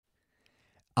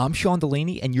I'm Sean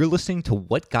Delaney, and you're listening to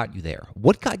What Got You There.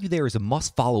 What Got You There is a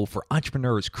must follow for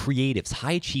entrepreneurs, creatives,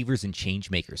 high achievers, and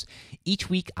change makers. Each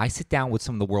week, I sit down with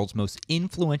some of the world's most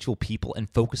influential people and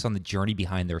focus on the journey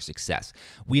behind their success.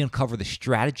 We uncover the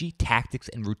strategy, tactics,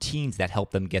 and routines that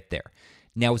help them get there.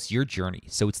 Now it's your journey,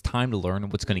 so it's time to learn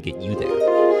what's going to get you there.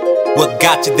 What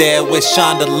got you there with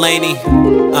Sean Delaney?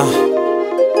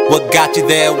 What got you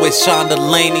there with Sean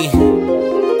Delaney?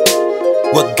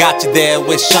 What got you there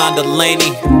with Sean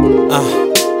Delaney?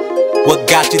 What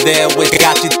got you there with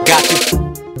got you?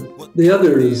 The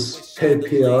other is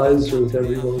KPIs, or whatever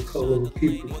you want to call them,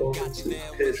 key performance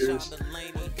indicators.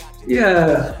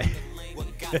 Yeah,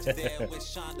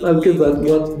 I'll give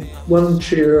that one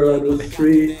cheer out of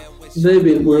three.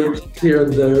 Maybe it works here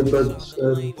and there, but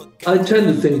I tend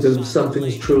to think that if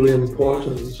something's truly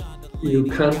important, you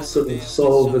can't sort of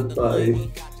solve it by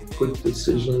quick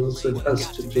decisions. It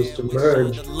has to just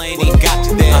emerge.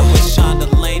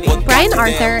 Brian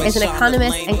Arthur is an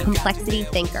economist and complexity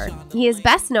thinker. He is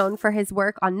best known for his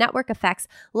work on network effects,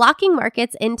 locking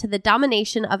markets into the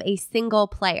domination of a single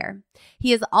player.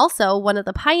 He is also one of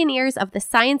the pioneers of the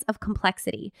science of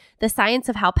complexity, the science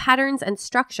of how patterns and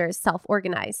structures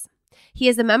self-organize. He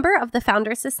is a member of the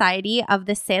Founders Society of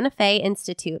the Santa Fe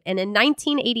Institute, and in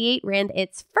 1988 ran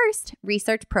its first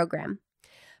research program.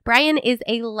 Brian is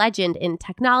a legend in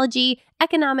technology,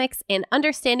 economics, and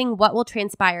understanding what will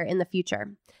transpire in the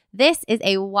future. This is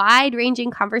a wide-ranging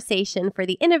conversation for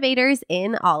the innovators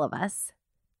in all of us.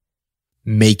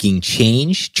 Making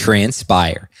change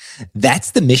transpire.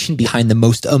 That's the mission behind the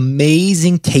most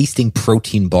amazing tasting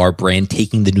protein bar brand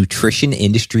taking the nutrition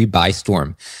industry by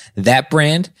storm. That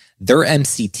brand, they're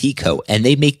MCT Co, and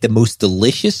they make the most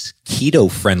delicious,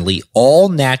 keto-friendly,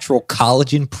 all-natural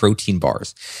collagen protein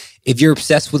bars. If you're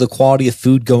obsessed with the quality of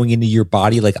food going into your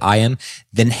body like I am,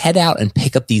 then head out and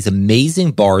pick up these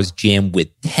amazing bars jammed with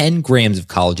 10 grams of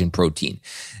collagen protein.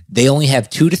 They only have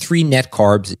 2 to 3 net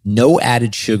carbs, no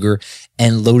added sugar,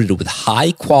 and loaded with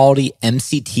high quality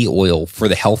MCT oil for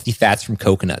the healthy fats from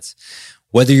coconuts.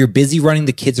 Whether you're busy running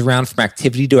the kids around from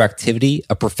activity to activity,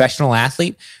 a professional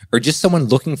athlete, or just someone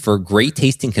looking for a great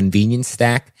tasting convenience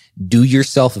snack, do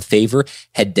yourself a favor,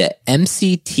 head to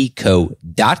mctco.com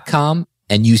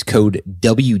and use code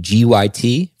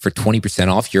WGYT for 20%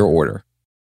 off your order.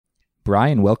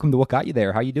 Brian, welcome to What Got You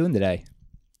There. How are you doing today?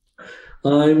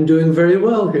 I'm doing very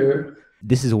well here.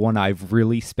 This is one I've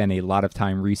really spent a lot of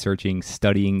time researching,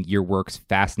 studying. Your work's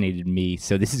fascinated me.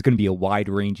 So this is going to be a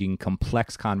wide-ranging,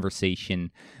 complex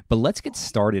conversation. But let's get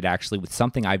started actually with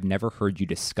something I've never heard you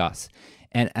discuss.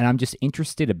 And I'm just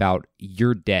interested about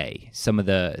your day, some of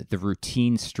the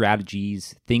routine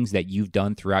strategies, things that you've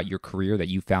done throughout your career that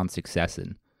you found success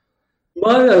in.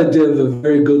 My idea of a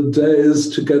very good day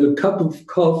is to get a cup of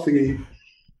coffee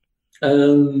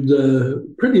and a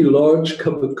pretty large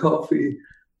cup of coffee,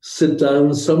 sit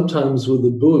down sometimes with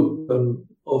a book. I'm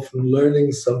often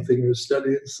learning something or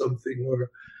studying something or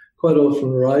quite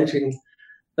often writing.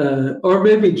 Or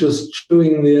maybe just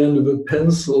chewing the end of a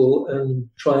pencil and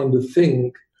trying to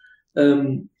think.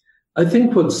 I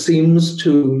think what seems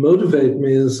to motivate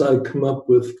me is I come up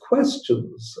with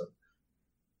questions,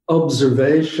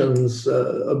 observations,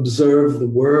 observe the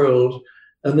world,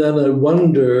 and then I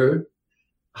wonder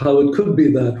how it could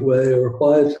be that way or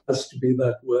why it has to be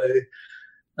that way.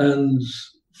 And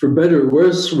for better or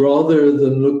worse, rather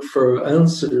than look for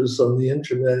answers on the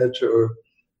internet or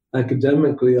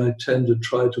academically, I tend to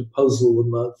try to puzzle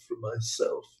them out for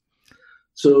myself.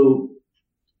 So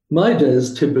my day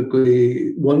is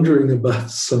typically wondering about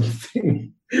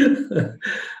something. The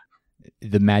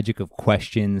magic of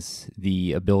questions,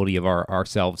 the ability of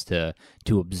ourselves to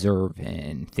observe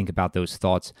and think about those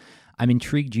thoughts. I'm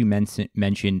intrigued you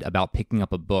mentioned about picking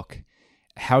up a book.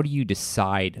 How do you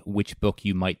decide which book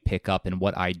you might pick up and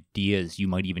what ideas you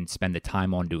might even spend the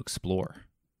time on to explore?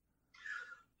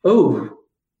 Oh,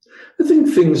 I think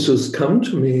things just come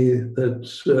to me that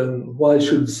why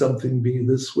should something be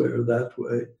this way or that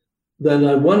way? Then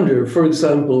I wonder, for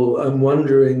example, I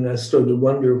started to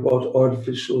wonder what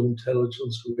artificial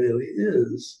intelligence really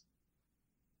is.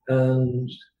 And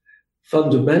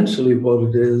fundamentally what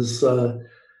it is,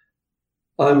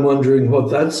 I'm wondering what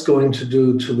that's going to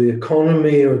do to the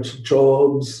economy or to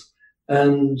jobs.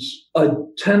 And I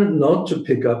tend not to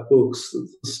pick up books at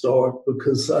the start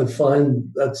because I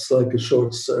find that's like a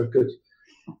short circuit.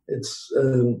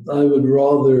 I would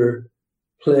rather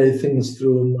play things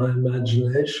through in my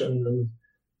imagination and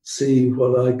see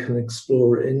what I can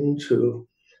explore into.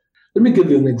 Let me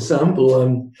give you an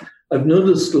example. I've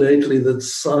noticed lately that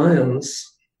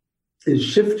science is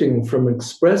shifting from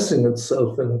expressing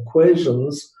itself in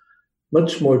equations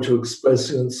much more to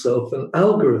expressing itself in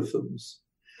algorithms.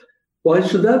 Why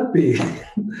should that be?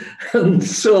 And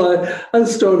so I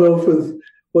start off with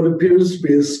what appears to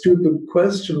be a stupid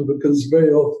question, because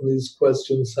very often these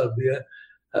questions have the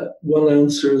one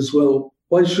answer as well.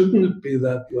 Why shouldn't it be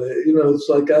that way? It's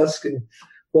like asking,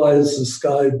 why is the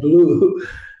sky blue?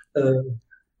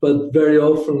 But very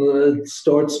often it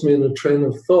starts me in a train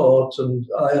of thought, and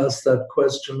I asked that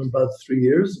question about 3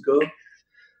 years ago.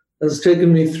 It's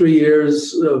taken me 3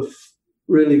 years of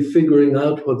really figuring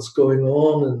out what's going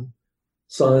on in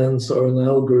science or in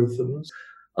algorithms.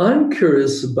 I'm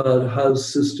curious about how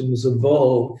systems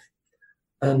evolve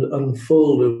and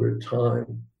unfold over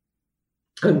time.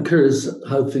 I'm curious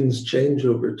how things change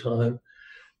over time,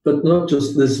 but not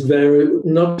just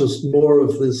more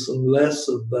of this and less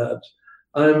of that.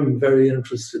 I'm very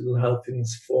interested in how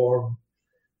things form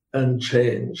and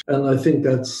change. And I think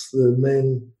that's the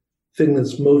main thing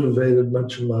that's motivated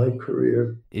much of my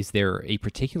career. Is there a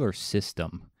particular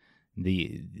system,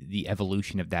 the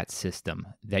evolution of that system,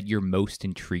 that you're most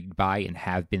intrigued by and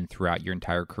have been throughout your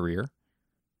entire career?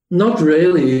 Not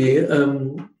really.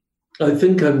 I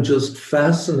think I'm just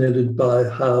fascinated by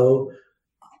how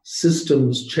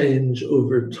systems change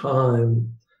over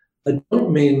time. I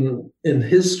don't mean in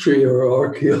history or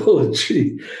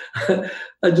archaeology.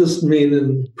 I just mean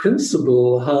in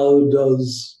principle, how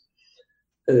does,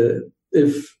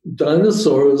 if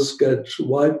dinosaurs get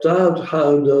wiped out,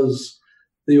 how does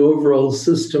the overall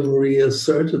system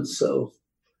reassert itself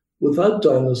without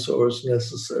dinosaurs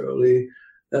necessarily?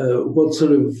 What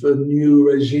sort of a new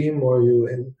regime are you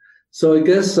in? So I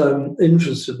guess I'm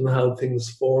interested in how things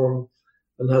form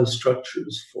and how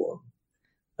structures form,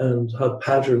 and how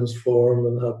patterns form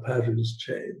and how patterns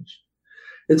change.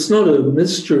 It's not a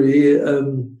mystery.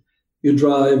 You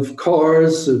drive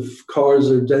cars. If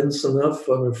cars are dense enough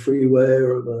on a freeway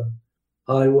or on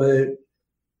a highway,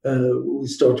 we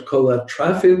start to call that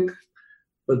traffic.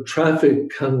 But traffic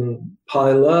can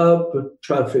pile up,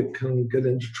 traffic can get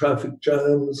into traffic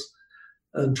jams,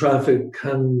 and traffic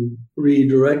can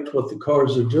redirect what the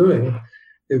cars are doing.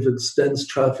 If it's dense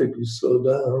traffic, you slow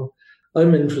down.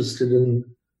 I'm interested in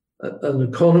an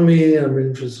economy. I'm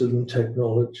interested in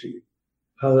technology.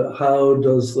 How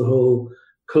does the whole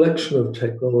collection of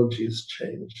technologies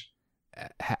change?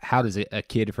 How does a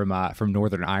kid from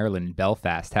Northern Ireland in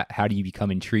Belfast, how do you become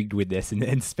intrigued with this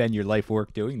and spend your life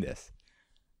work doing this?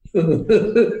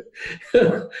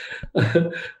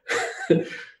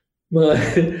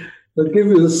 I'll give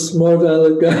you a smart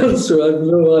aleck answer. I have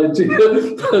no idea.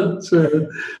 But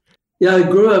yeah, I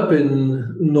grew up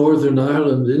in Northern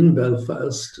Ireland in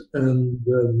Belfast, and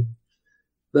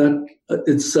that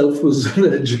itself was an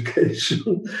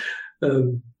education.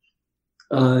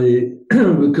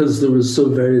 Because there was so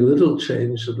very little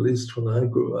change, at least when I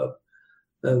grew up.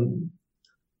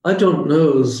 I don't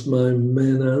know is my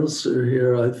main answer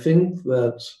here. I think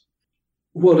that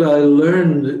what I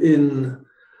learned in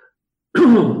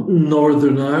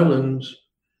Northern Ireland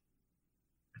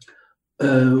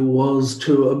was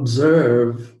to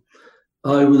observe.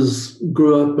 I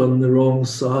grew up on the wrong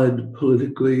side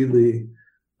politically.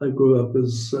 I grew up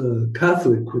as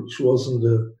Catholic, which wasn't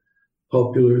a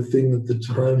popular thing at the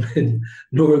time in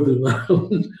Northern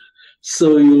Ireland.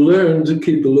 So you learn to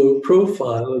keep a low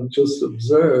profile and just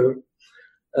observe,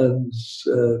 and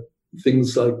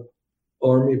things like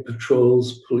army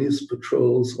patrols, police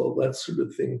patrols, all that sort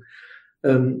of thing.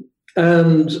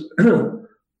 And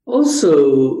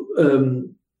also,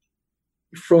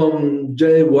 from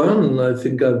day one, I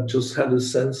think I've just had a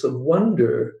sense of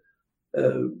wonder.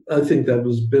 I think that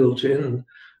was built in.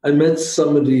 I met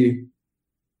somebody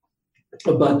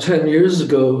about 10 years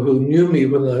ago who knew me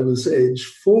when I was age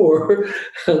 4,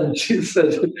 and she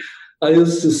said, I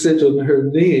used to sit on her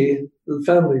knee, a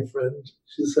family friend.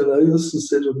 She said, I used to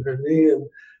sit on her knee and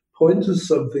point to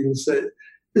something and say,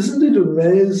 isn't it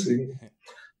amazing?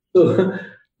 So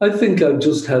I think I've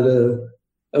just had a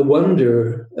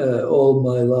wonder all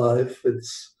my life.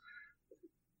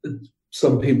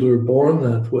 Some people are born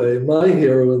that way. My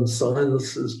hero in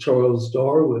science is Charles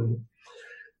Darwin.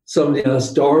 Somebody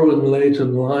asked Darwin late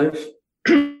in life,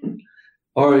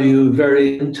 are you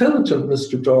very intelligent,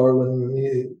 Mr.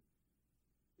 Darwin?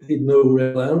 He'd no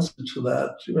real answer to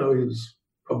that. He was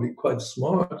probably quite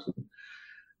smart.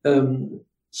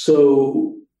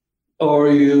 So are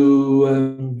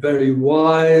you very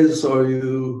wise? Are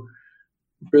you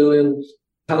brilliant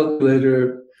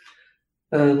calculator?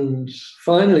 And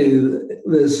finally,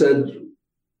 they said,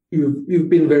 you've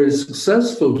been very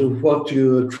successful. To what do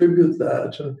you attribute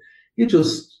that? And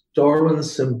Darwin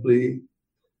simply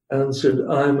answered,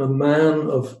 I'm a man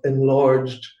of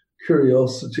enlarged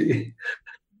curiosity.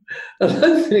 And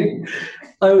I think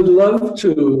I would love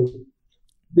to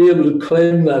be able to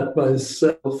claim that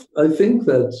myself. I think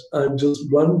that I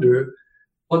just wonder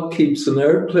what keeps an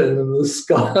airplane in the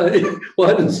sky?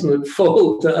 Why doesn't it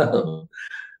fall down?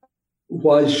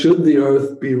 Why should the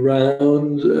Earth be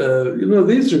round?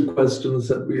 These are questions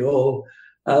that we all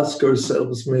ask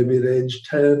ourselves, maybe at age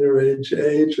 10 or age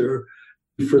 8, or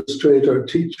we frustrate our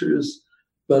teachers.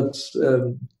 But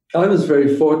I was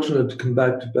very fortunate to come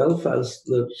back to Belfast,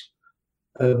 that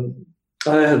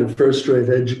I had a first-rate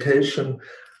education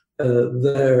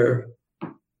there.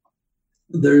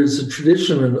 There's a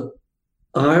tradition in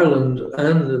Ireland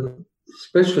and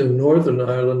especially in Northern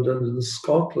Ireland and in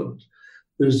Scotland,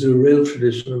 there's a real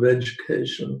tradition of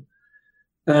education.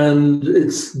 And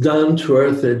it's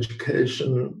down-to-earth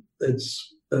education.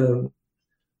 It's a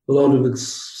lot of it's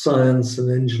science and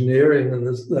engineering, and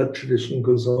that tradition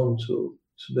goes on to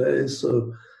today.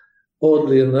 So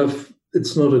oddly enough,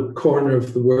 it's not a corner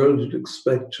of the world you'd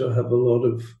expect to have a lot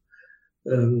of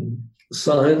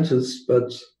scientists,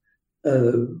 but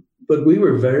we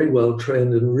were very well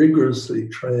trained and rigorously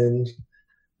trained,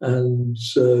 and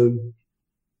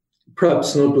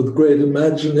perhaps not with great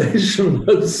imagination,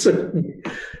 but certainly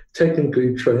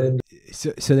technically trained.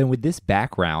 So then with this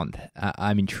background,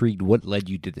 I'm intrigued, what led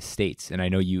you to the States? And I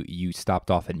know you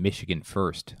stopped off at Michigan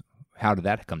first. How did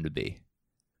that come to be?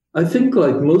 I think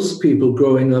like most people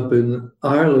growing up in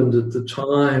Ireland at the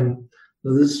time,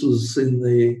 this was in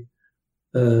the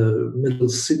middle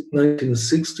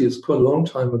 1960s, quite a long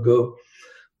time ago,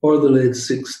 or the late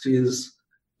 60s,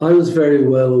 I was very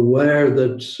well aware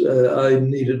that I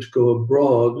needed to go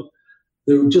abroad.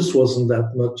 There just wasn't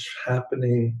that much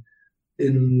happening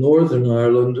in Northern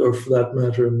Ireland, or for that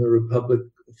matter, in the Republic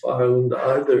of Ireland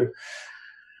either.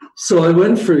 So I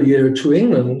went for a year to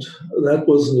England. That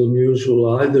wasn't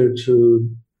unusual either, to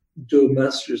do a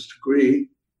master's degree.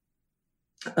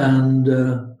 And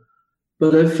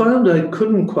but I found I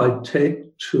couldn't quite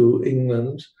take to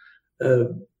England.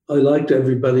 I liked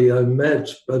everybody I met,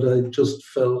 but I just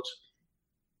felt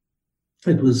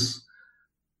it was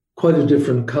quite a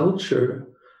different culture,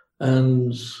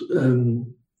 and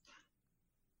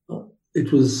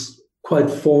it was quite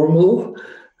formal.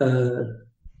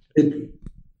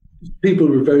 People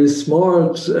were very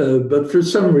smart, but for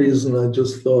some reason I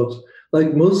just thought,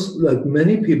 like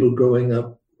many people growing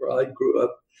up where I grew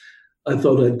up, I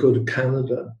thought I'd go to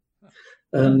Canada.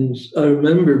 And I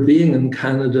remember being in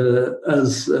Canada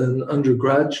as an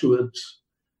undergraduate,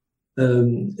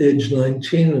 age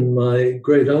 19, and my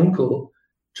great uncle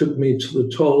took me to the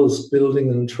tallest building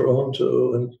in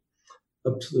Toronto and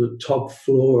up to the top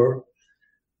floor,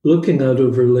 looking out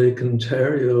over Lake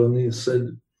Ontario. And he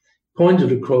said,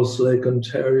 pointed across Lake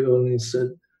Ontario, and he said,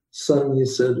 son, he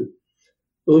said,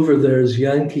 over there's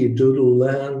Yankee Doodle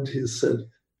land. He said,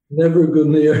 never go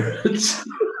near it.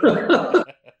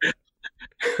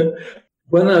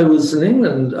 When I was in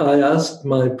England, I asked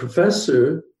my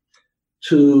professor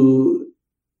to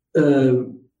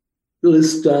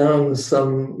list down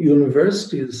some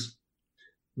universities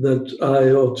that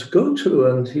I ought to go to,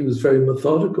 and he was very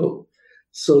methodical.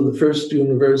 So the first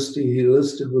university he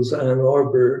listed was Ann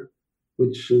Arbor,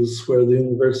 which is where the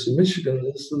University of Michigan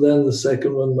is. And then the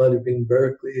second one might have been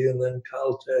Berkeley, and then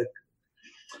Caltech.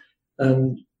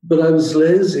 But I was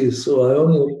lazy, so I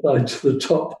only applied to the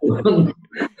top one.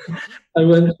 I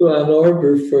went to Ann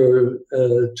Arbor for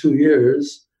 2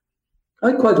 years.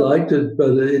 I quite liked it,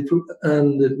 but it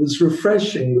was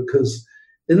refreshing because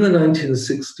in the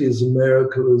 1960s,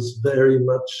 America was very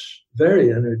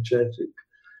energetic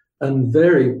and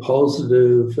very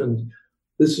positive. And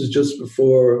this was just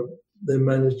before they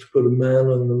managed to put a man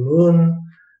on the moon,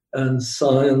 and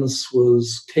science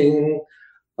was king.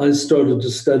 I started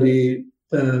to study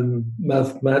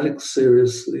mathematics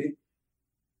seriously,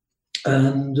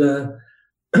 and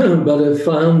but I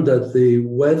found that the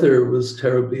weather was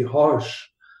terribly harsh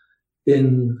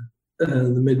in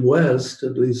the Midwest,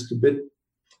 at least a bit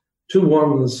too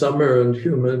warm in the summer and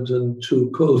humid and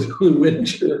too cold in the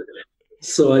winter.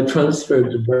 So I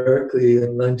transferred to Berkeley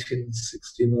in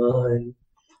 1969,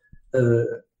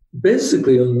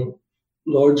 basically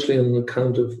largely on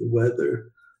account of the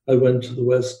weather. I went to the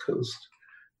West Coast,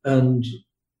 and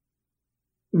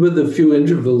with a few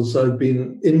intervals, I've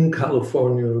been in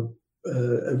California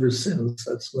ever since.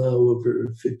 That's now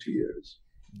over 50 years.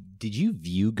 Did you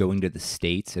view going to the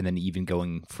States and then even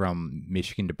going from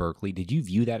Michigan to Berkeley, did you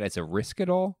view that as a risk at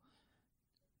all?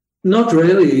 Not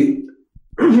really.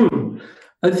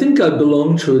 I think I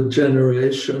belong to a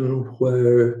generation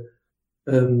where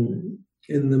in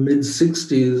the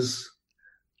mid-60s,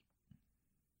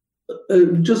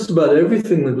 just about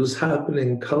everything that was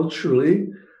happening culturally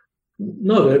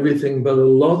not everything, but a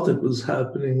lot that was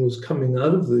happening was coming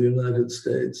out of the United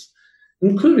States,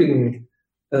 including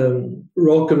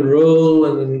rock and roll,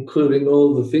 and including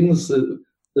all the things that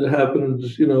happened,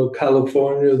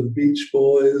 California, the Beach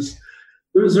Boys.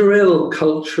 There was a real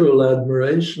cultural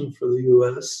admiration for the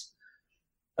US.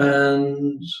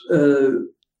 And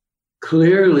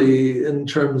clearly, in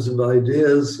terms of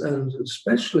ideas, and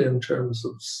especially in terms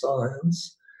of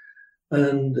science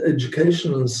and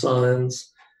education and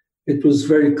science, it was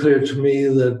very clear to me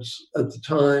that at the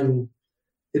time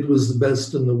it was the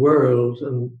best in the world,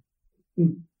 and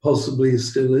possibly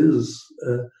still is.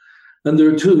 And there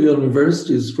are two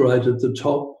universities right at the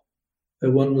top.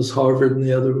 One was Harvard and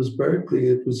the other was Berkeley.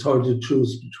 It was hard to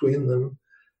choose between them,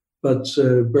 but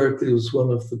Berkeley was one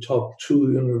of the top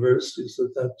two universities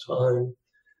at that time.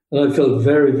 And I felt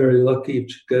very, very lucky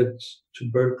to get to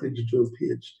Berkeley to do a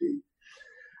PhD.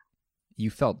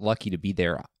 You felt lucky to be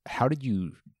there. How did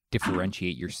you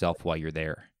differentiate yourself while you're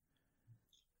there?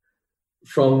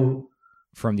 From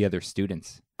the other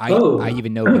students. I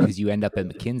even know because you end up at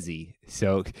McKinsey.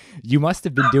 So you must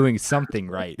have been doing something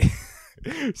right.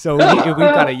 So if we've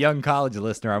got a young college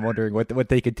listener, I'm wondering what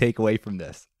they could take away from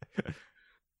this.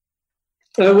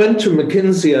 I went to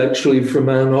McKinsey actually from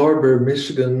Ann Arbor,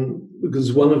 Michigan,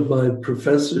 because one of my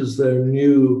professors there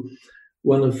knew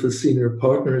one of the senior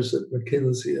partners at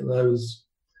McKinsey, and I was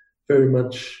very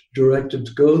much directed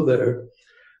to go there.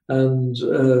 And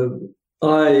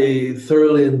I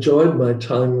thoroughly enjoyed my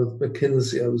time with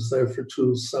McKinsey. I was there for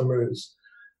 2 summers.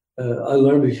 I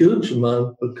learned a huge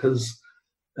amount because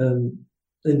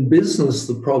in business,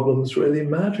 the problems really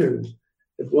mattered.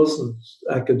 It wasn't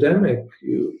academic.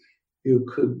 You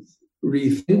could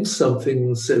rethink something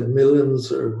and save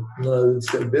millions, or now I'd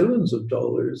say billions of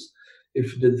dollars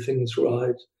if you did things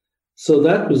right. So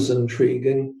that was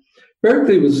intriguing.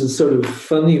 Berkeley was a sort of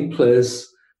funny place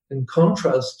in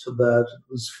contrast to that. It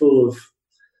was full of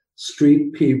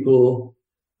street people.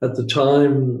 At the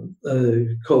time,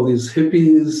 call these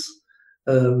hippies,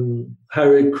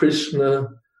 Hare Krishna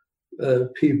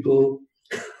people,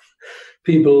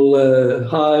 people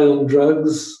high on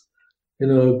drugs.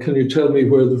 Can you tell me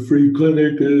where the free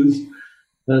clinic is?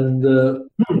 And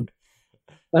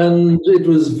it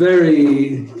was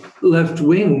very left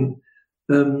wing.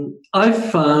 I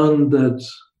found that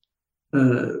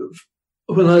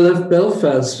when I left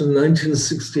Belfast in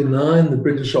 1969, the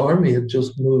British Army had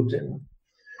just moved in,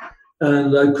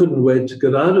 and I couldn't wait to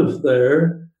get out of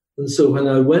there. And so when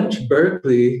I went to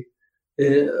Berkeley,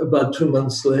 about 2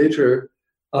 months later,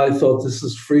 I thought, this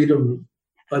is freedom.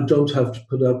 I don't have to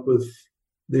put up with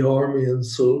the army and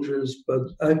soldiers. But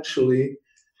actually,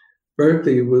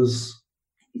 Berkeley was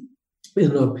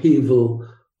in upheaval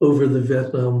over the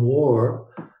Vietnam War,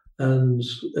 and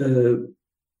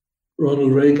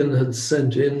Ronald Reagan had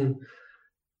sent in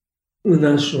the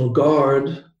National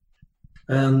Guard,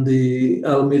 and the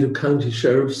Alameda County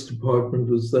Sheriff's Department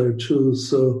was there too.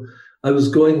 So I was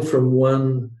going from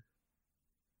one,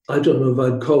 I don't know if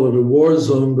I'd call it a war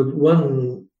zone, but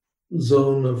one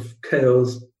zone of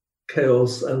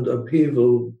chaos and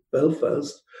upheaval,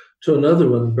 Belfast, to another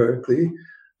one, Berkeley,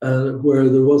 where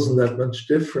there wasn't that much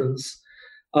difference.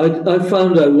 I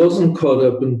found I wasn't caught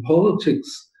up in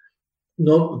politics,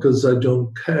 not because I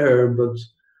don't care, but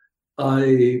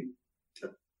I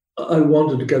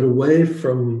wanted to get away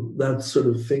from that sort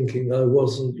of thinking. I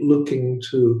wasn't looking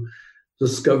to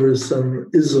discover some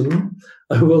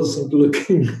I wasn't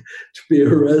looking to be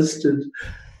arrested.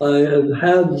 I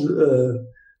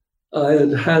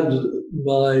had had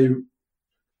my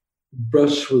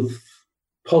brush with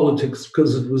politics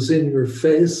because it was in your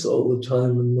face all the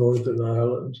time in Northern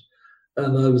Ireland,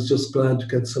 and I was just glad to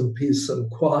get some peace and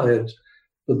quiet,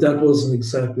 but that wasn't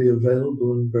exactly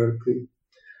available in Berkeley.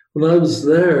 When I was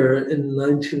there in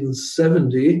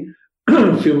 1970,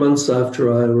 a few months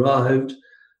after I arrived,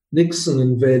 Nixon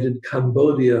invaded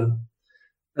Cambodia.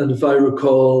 And if I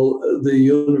recall, the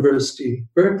university,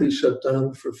 Berkeley, shut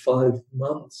down for 5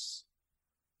 months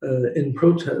in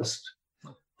protest.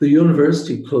 The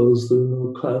university closed, there were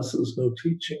no classes, no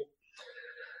teaching.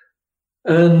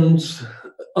 And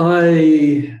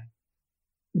I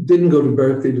didn't go to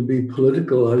Berkeley to be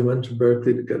political. I went to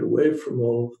Berkeley to get away from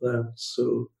all of that.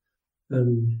 So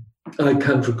I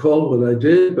can't recall what I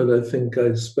did, but I think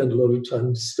I spent a lot of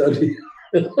time studying.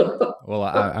 Well,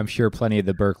 I'm sure plenty of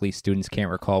the Berkeley students can't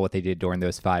recall what they did during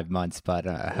those 5 months, but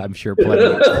I'm sure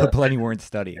plenty weren't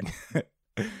studying.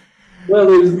 Well,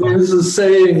 there's a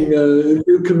saying, if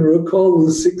you can recall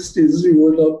the 60s, you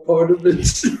were not part of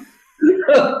it.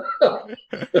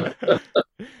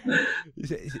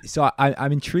 So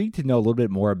I'm intrigued to know a little bit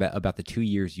more about the 2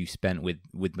 years you spent with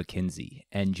McKinsey,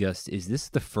 and just, is this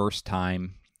the first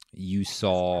time you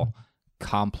saw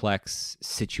complex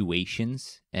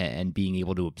situations and being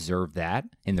able to observe that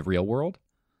in the real world?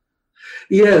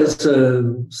 Yes,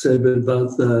 say a bit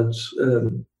about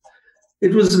that.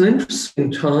 It was an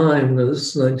interesting time.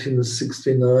 This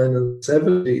 1969 and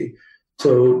 70.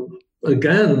 So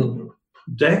again,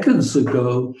 decades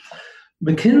ago,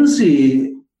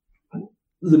 McKinsey.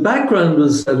 The background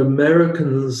was that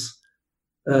Americans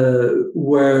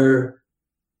were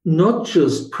not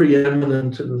just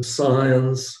preeminent in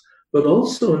science, but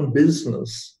also in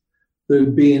business. There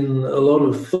had been a lot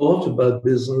of thought about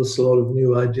business, a lot of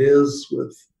new ideas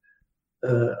with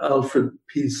Alfred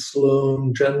P.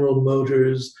 Sloan, General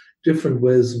Motors, different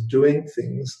ways of doing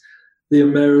things. The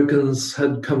Americans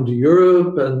had come to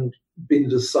Europe and been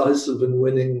decisive in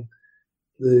winning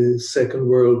the Second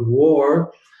World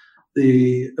War.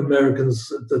 The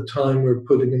Americans at the time were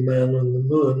putting a man on the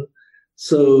moon.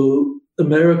 So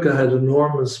America had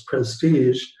enormous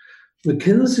prestige.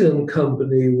 McKinsey and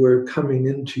Company were coming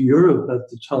into Europe at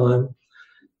the time.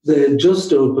 They had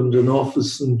just opened an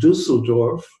office in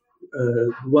Dusseldorf,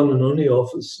 one and only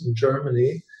office in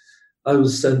Germany. I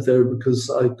was sent there because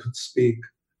I could speak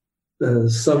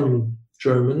some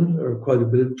German, or quite a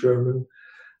bit of German.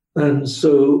 And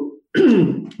so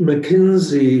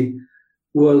McKinsey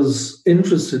was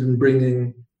interested in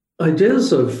bringing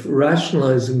ideas of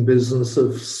rationalizing business,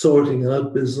 of sorting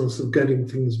out business, of getting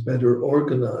things better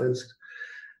organized.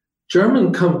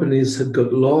 German companies had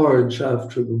got large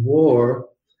after the war,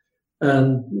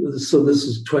 and so this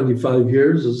is 25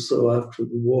 years or so after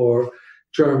the war.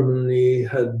 Germany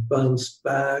had bounced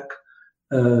back.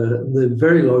 The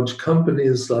very large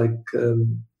companies like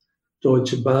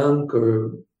Deutsche Bank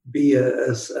or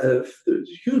BASF,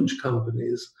 huge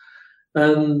companies.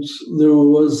 And there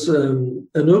was an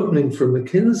opening for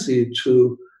McKinsey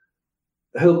to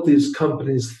help these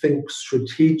companies think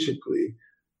strategically,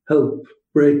 help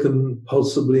break them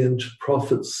possibly into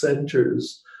profit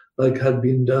centers, like had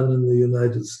been done in the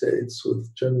United States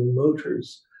with General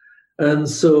Motors. And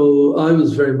so I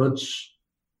was very much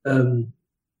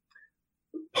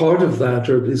part of that,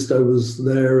 or at least I was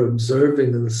there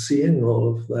observing and seeing all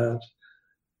of that.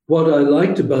 What I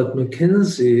liked about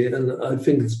McKinsey, and I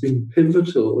think it's been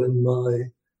pivotal in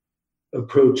my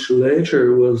approach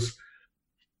later, was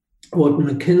what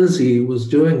McKinsey was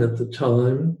doing at the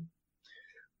time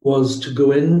was to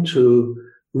go into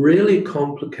really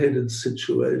complicated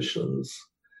situations.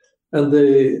 And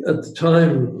they, at the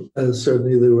time,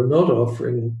 certainly they were not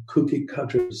offering cookie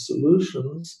cutter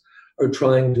solutions or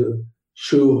trying to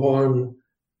shoehorn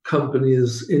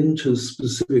companies into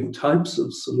specific types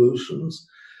of solutions.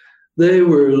 They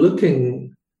were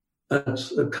looking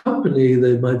at a company.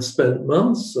 They might spend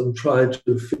months and try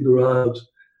to figure out,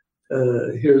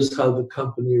 here's how the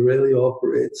company really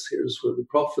operates, here's where the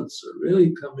profits are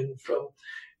really coming from,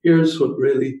 here's what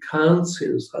really counts,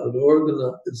 here's how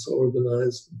it's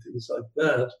organized, and things like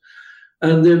that.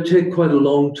 And they'd take quite a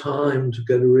long time to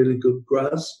get a really good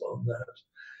grasp on that.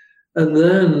 And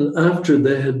then after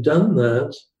they had done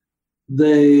that,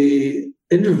 they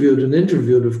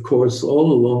interviewed, of course,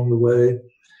 all along the way.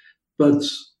 But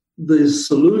the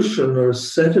solution or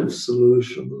set of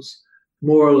solutions,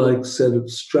 more like set of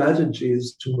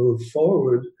strategies to move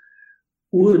forward,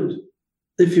 would,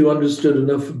 if you understood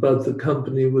enough about the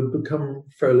company, would become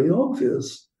fairly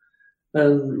obvious.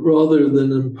 And rather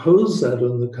than impose that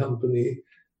on the company,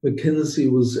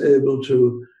 McKinsey was able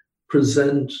to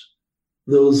present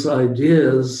those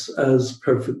ideas as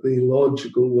perfectly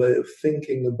logical way of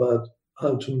thinking about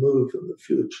how to move in the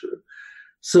future.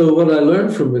 So what I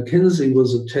learned from McKinsey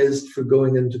was a taste for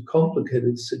going into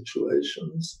complicated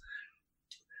situations,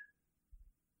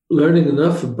 learning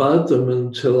enough about them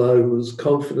until I was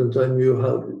confident I knew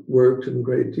how it worked in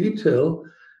great detail,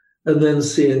 and then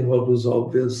seeing what was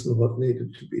obvious and what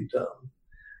needed to be done.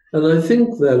 And I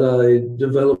think that I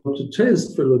developed a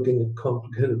taste for looking at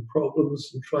complicated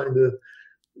problems and trying to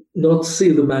not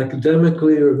see them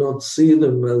academically or not see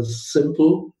them as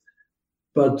simple,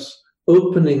 but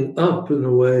opening up in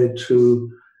a way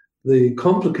to the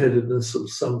complicatedness of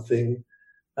something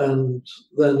and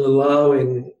then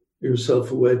allowing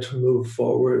yourself a way to move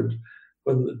forward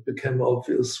when it became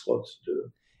obvious what to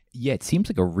do. Yeah, it seems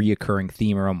like a reoccurring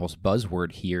theme or almost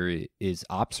buzzword here is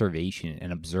observation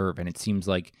and observe. And it seems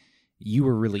like you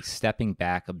were really stepping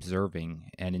back,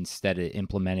 observing, and instead of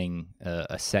implementing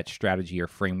a set strategy or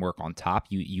framework on top,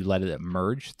 you let it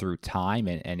emerge through time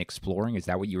and exploring. Is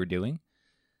that what you were doing?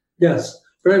 Yes,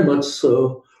 very much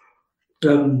so.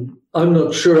 I'm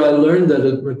not sure I learned that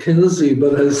at McKinsey,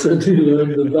 but I certainly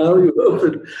learned the value of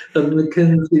it at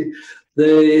McKinsey.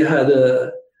 They had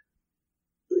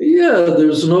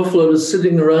there's an awful lot of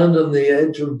sitting around on the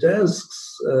edge of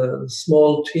desks, a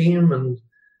small team, and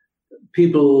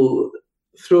people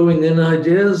throwing in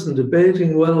ideas and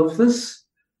debating, well, if this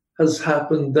has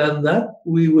happened, then that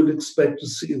we would expect to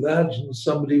see that. And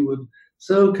somebody would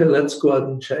say, okay, let's go out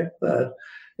and check that.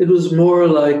 It was more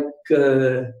like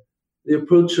the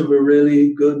approach of a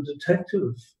really good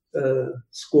detective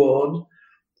squad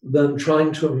than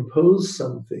trying to impose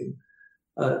something.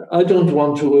 I don't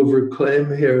want to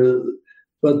overclaim here,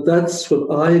 but that's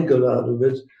what I got out of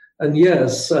it. And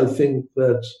yes, I think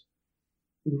that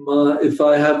if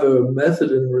I have a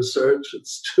method in research,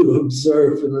 it's to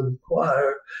observe and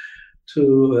inquire,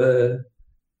 and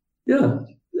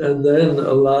then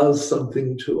allow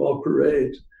something to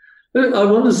operate. I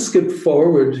want to skip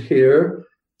forward here,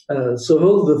 so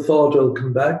hold the thought, I'll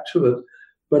come back to it.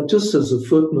 But just as a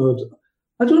footnote,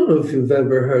 I don't know if you've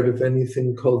ever heard of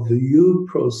anything called the U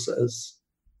process.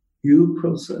 U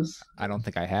process? I don't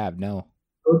think I have, no.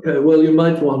 Okay, well, you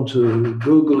might want to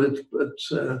Google it, but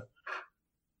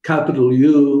capital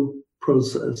U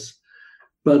process.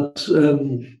 But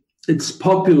it's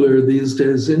popular these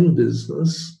days in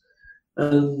business.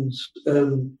 And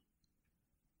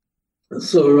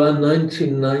so around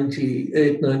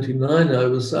 1998, 99, I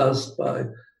was asked by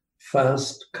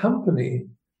Fast Company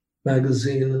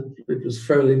magazine, it was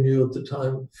fairly new at the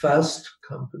time, Fast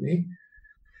Company,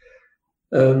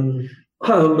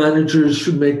 how managers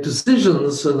should make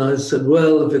decisions. And I said,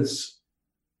 well, if it's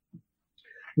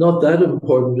not that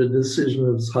important a decision,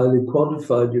 if it's highly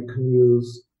quantified, you can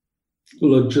use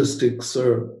logistics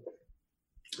or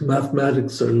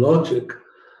mathematics or logic.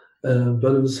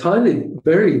 But it was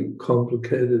very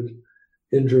complicated,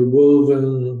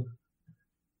 interwoven,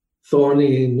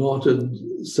 thorny, knotted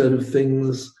set of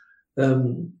things.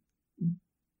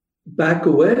 Back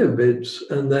away a bit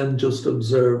and then just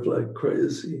observe like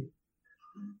crazy.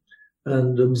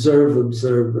 And observe,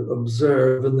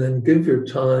 and then give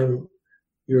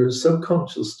your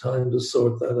subconscious time to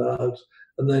sort that out.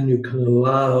 And then you can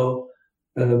allow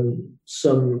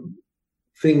some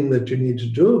thing that you need to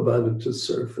do about it to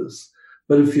surface.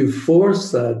 But if you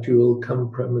force that, you will come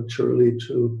prematurely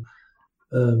to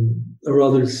a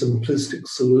rather simplistic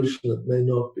solution that may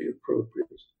not be appropriate.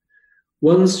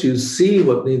 Once you see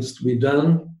what needs to be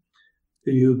done,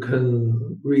 you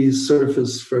can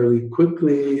resurface fairly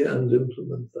quickly and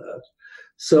implement that.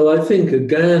 So I think,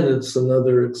 again, it's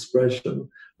another expression.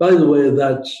 By the way,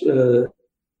 that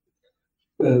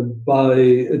by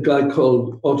a guy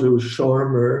called Otto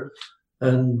Scharmer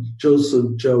and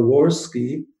Joseph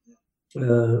Jaworski,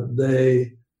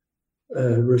 they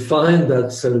refined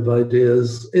that set of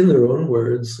ideas in their own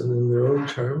words and in their own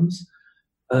terms.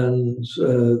 And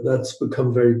that's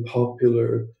become very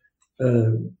popular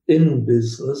in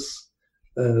business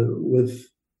with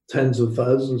tens of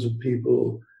thousands of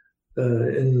people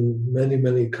in many,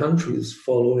 many countries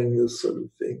following this sort of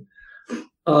thing.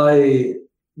 I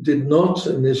did not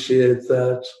initiate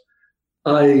that.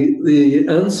 The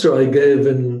answer I gave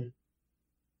in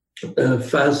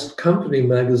Fast Company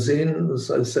magazine was,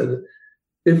 I said,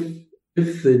 if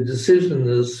the decision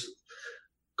is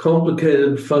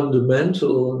complicated,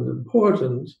 fundamental, and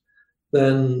important,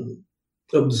 then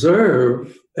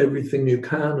observe everything you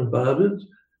can about it,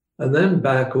 and then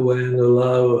back away and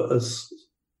allow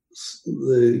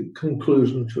the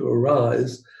conclusion to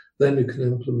arise. Then you can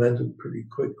implement it pretty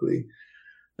quickly.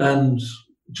 And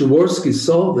Jaworski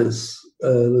saw this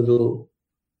little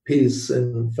piece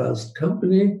in Fast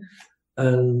Company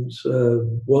and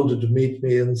wanted to meet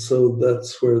me, and so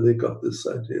that's where they got this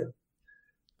idea.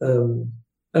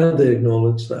 And they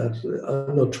acknowledge that.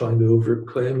 I'm not trying to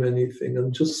overclaim anything.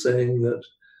 I'm just saying that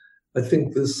I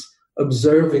think this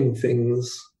observing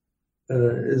things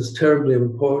is terribly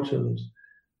important.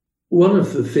 One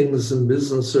of the things in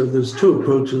business, there's two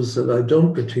approaches that I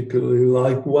don't particularly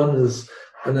like. One is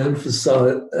an emphasis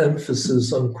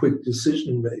on quick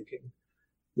decision making.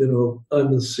 You know,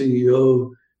 I'm the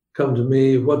CEO, come to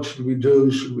me, what should we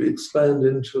do? Should we expand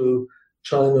into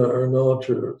China or not?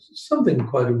 Or something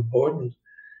quite important.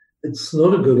 It's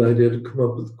not a good idea to come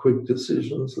up with quick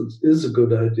decisions. It is a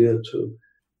good idea to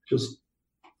just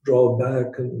draw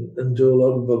back and do a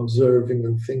lot of observing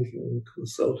and thinking and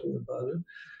consulting about it.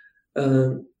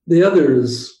 The other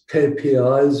is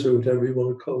KPIs, or whatever you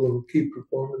want to call them, key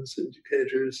performance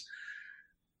indicators.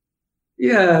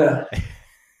 Yeah.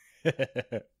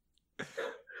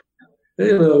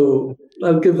 You know,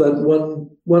 I'll give that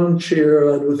one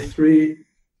cheer out of three.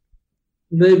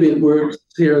 Maybe it works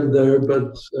here and there,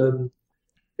 but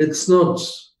it's not,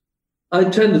 I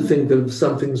tend to think that if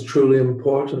something's truly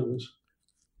important,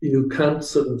 you can't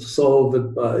sort of solve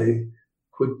it by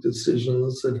quick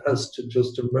decisions. It has to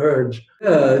just emerge.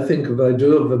 Yeah, I think if I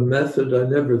do have a method, I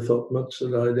never thought much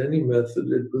that I had any method.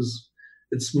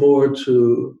 It's more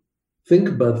to think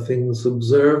about things,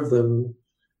 observe them,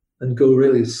 and go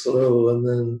really slow, and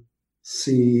then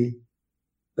see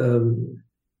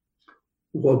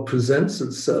what presents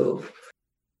itself.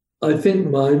 I think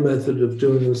my method of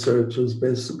doing research is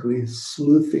basically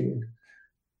sleuthing,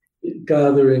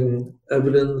 gathering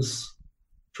evidence,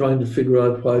 trying to figure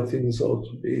out why things ought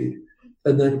to be,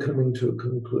 and then coming to a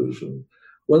conclusion.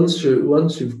 Once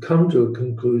you've come to a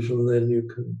conclusion, then you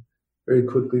can very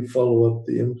quickly follow up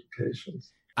the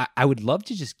implications. I would love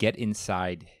to just get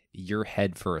inside your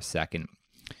head for a second.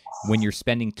 When you're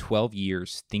spending 12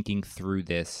 years thinking through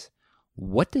this,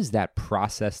 what does that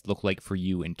process look like for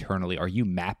you internally? Are you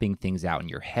mapping things out in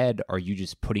your head? Are you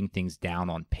just putting things down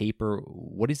on paper?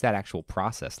 What is that actual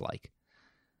process like?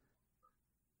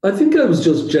 I think I was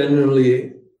just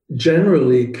generally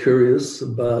curious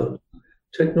about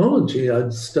technology.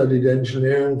 I'd studied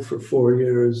engineering for 4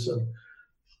 years, and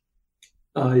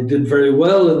I did very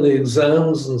well in the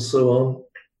exams and so on.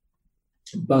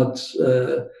 But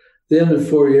at the end of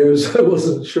 4 years, I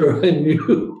wasn't sure I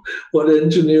knew what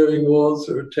engineering was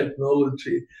or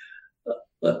technology.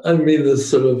 I mean this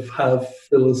sort of half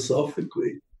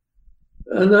philosophically.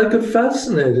 And I got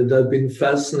fascinated. I've been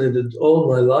fascinated all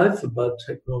my life about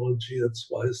technology. That's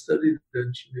why I studied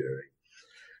engineering.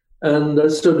 And I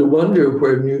started to wonder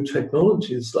where new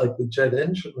technologies like the jet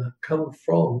engine had come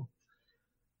from.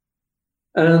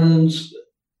 And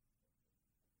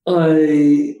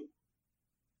I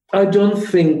don't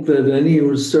think that any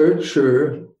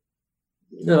researcher,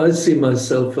 I see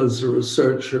myself as a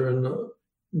researcher and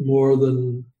more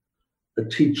than a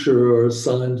teacher or a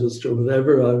scientist or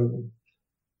whatever.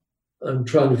 I'm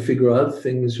trying to figure out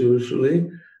things usually.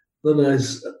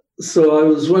 So I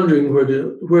was wondering where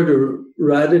do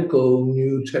radical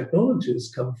new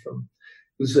technologies come from?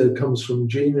 You say it comes from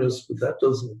genius, but that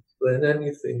doesn't explain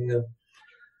anything.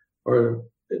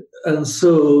 And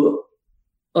so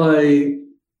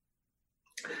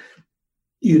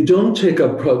you don't take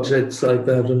up projects like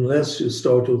that unless you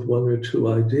start with one or two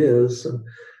ideas. And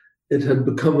it had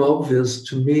become obvious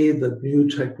to me that new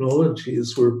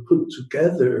technologies were put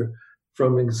together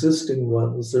from existing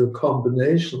ones. There are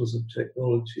combinations of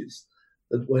technologies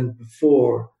that went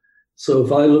before. So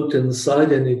if I looked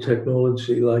inside any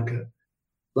technology like a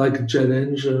jet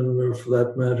engine, or for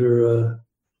that matter,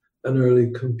 an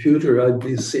early computer, I'd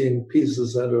be seeing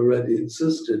pieces that already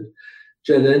existed.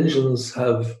 Jet engines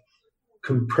have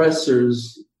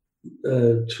compressors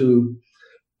to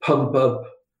pump up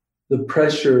the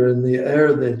pressure in the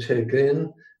air they take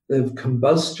in. They have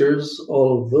combustors,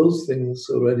 all of those things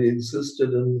already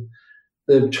existed, and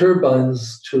they have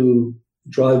turbines to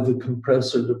drive the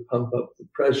compressor to pump up the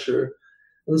pressure.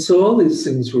 And so all these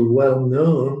things were well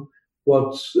known.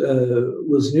 What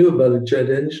was new about a jet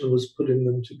engine was putting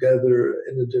them together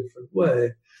in a different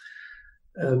way.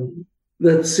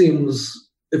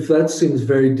 If that seems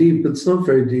very deep, it's not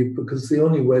very deep, because the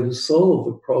only way to solve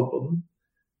a problem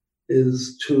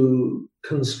is to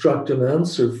construct an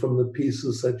answer from the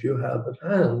pieces that you have at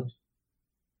hand.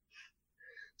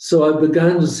 So I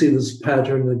began to see this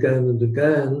pattern again and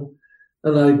again,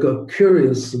 and I got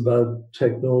curious about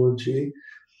technology,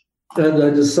 and I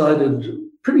decided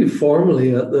pretty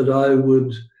formally that I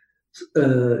would,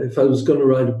 if I was going to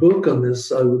write a book on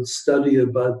this, I would study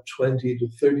about 20 to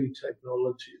 30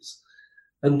 technologies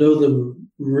and know them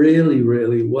really,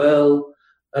 really well.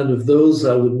 And of those,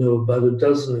 I would know about a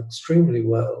dozen extremely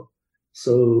well.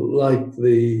 So like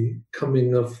the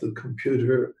coming of the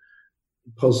computer,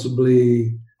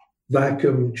 possibly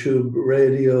vacuum tube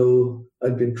radio.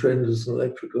 I'd been trained as an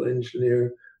electrical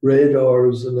engineer. Radar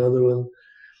is another one.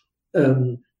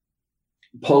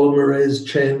 Polymerase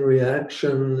chain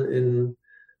reaction in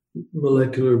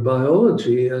molecular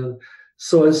biology. And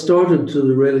so I started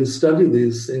to really study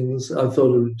these things. I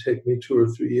thought it would take me 2 or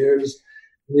 3 years.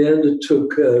 In the end, it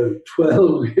took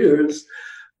 12 years.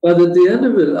 But at the end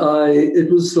of it, it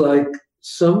was like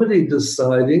somebody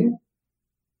deciding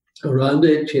around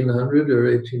 1800 or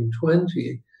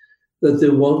 1820 that they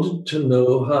wanted to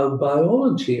know how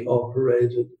biology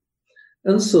operated.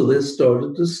 And so they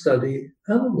started to study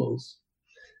animals,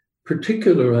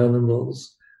 particular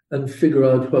animals, and figure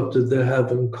out what did they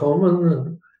have in common,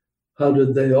 and how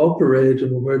did they operate,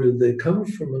 and where did they come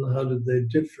from, and how did they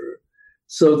differ.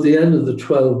 So at the end of the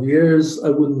 12 years, I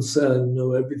wouldn't say I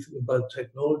know everything about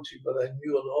technology, but I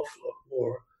knew an awful lot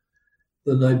more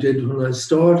than I did when I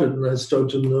started, and I started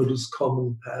to notice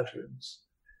common patterns,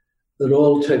 that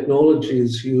all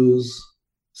technologies use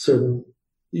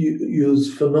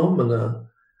phenomena.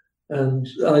 And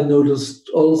I noticed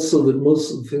also that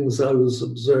most of the things I was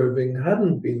observing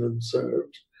hadn't been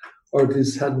observed, or at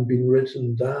least hadn't been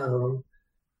written down.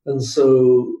 And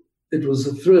so it was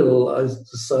a thrill. I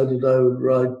decided I would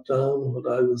write down what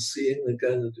I was seeing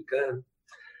again and again.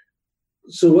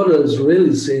 So what I was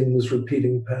really seeing was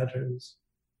repeating patterns,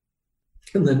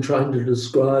 and then trying to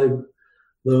describe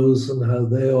those and how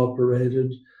they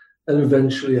operated, and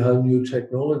eventually how new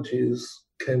technologies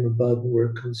came about and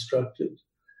were constructed.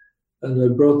 And I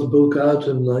brought the book out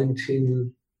in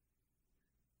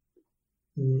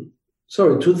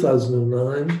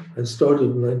 2009. I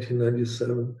started in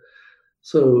 1997.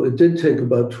 So it did take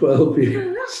about 12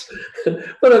 years,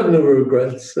 but I've no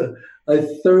regrets. I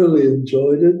thoroughly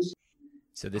enjoyed it.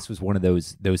 So this was one of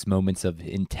those moments of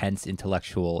intense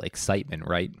intellectual excitement,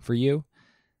 right, for you?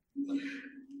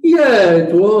 Yeah,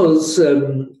 it was.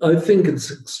 I think it's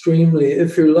extremely,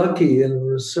 if you're lucky in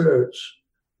research,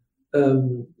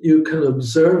 you can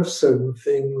observe certain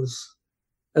things,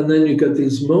 and then you get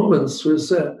these moments where you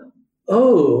say,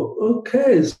 oh,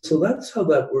 okay, so that's how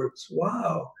that works.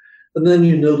 Wow. And then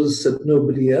you notice that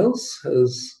nobody else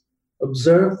has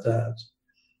observed that.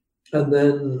 And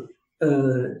then,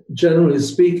 generally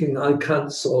speaking, I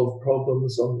can't solve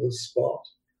problems on the spot.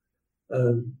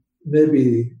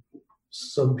 Maybe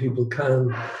some people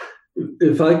can.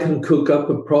 If I can cook up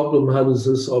a problem, how does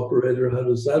this operate or how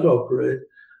does that operate?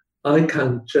 I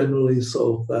can't generally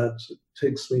solve that. It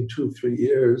takes me 2-3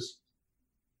 years.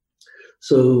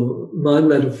 So my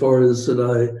metaphor is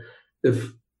that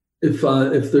if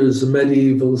there's a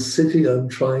medieval city I'm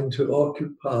trying to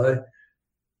occupy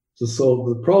to solve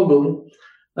the problem,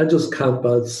 I just camp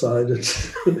outside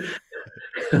it.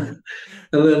 And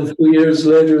then 3 years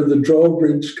later, the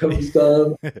drawbridge comes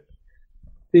down.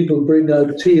 People bring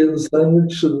out tea and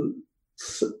sandwiches,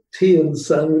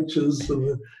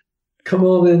 and come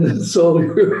on in, it's all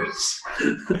yours.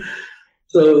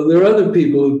 So there are other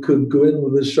people who could go in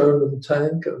with a Sherman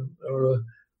tank or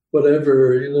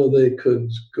whatever, they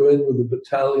could go in with a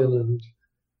battalion and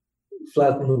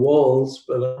flatten the walls,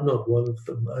 but I'm not one of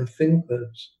them. I think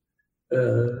that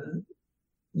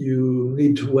you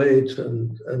need to wait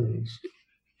and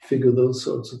figure those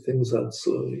sorts of things out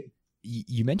slowly.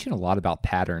 You mentioned a lot about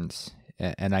patterns,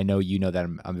 and I know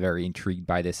that I'm very intrigued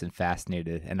by this and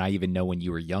fascinated. And I even know when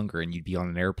you were younger and you'd be on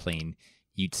an airplane,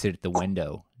 you'd sit at the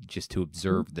window just to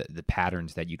observe the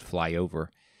patterns that you'd fly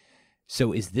over.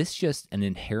 So is this just an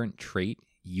inherent trait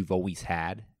you've always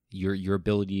had, your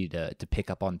ability to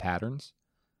pick up on patterns?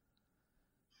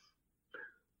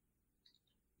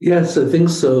 Yes, I think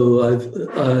so.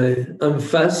 I'm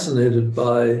fascinated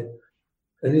by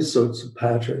any sorts of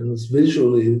patterns,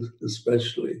 visually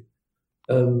especially.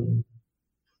 It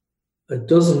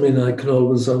doesn't mean I can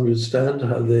always understand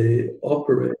how they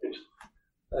operate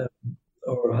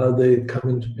or how they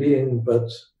come into being, but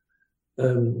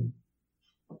I'm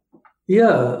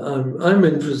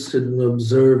interested in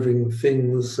observing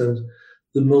things, and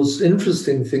the most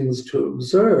interesting things to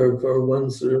observe are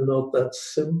ones that are not that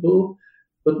simple,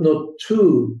 but not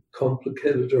too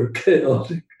complicated or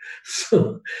chaotic.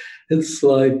 So it's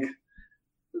like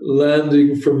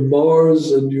landing from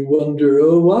Mars and you wonder,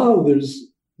 oh, wow,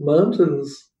 there's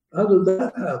mountains. How did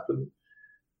that happen?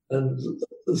 And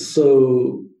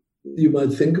so you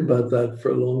might think about that for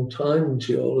a long time.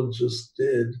 Geologists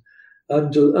did.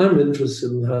 I'm interested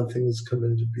in how things come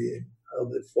into being, how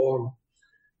they form,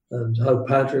 and how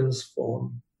patterns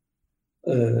form.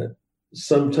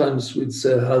 Sometimes we'd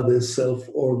say how they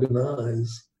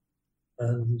self-organize.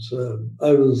 And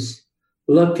I was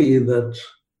lucky that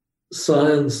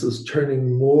science is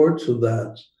turning more to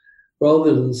that,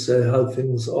 rather than say how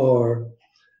things are,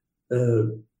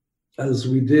 as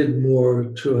we did more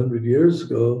 200 years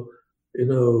ago.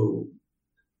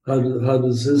 How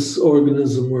does this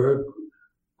organism work?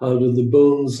 How do the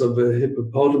bones of a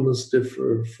hippopotamus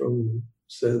differ from,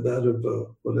 say, that of a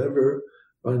whatever,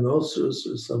 rhinoceros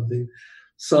or something?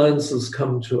 Science has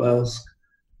come to ask,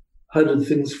 how did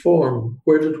things form?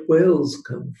 Where did whales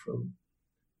come from?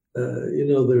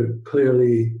 They're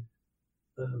clearly,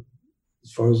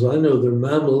 as far as I know, they're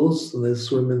mammals and they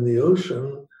swim in the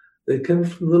ocean. They came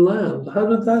from the land. How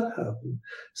did that happen?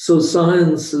 So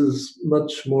science is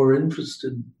much more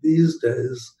interested these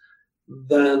days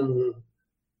than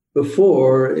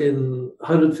before in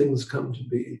how did things come to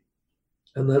be?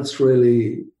 And that's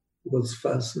really what's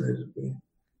fascinated me.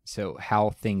 So how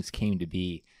things came to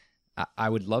be. I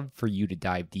would love for you to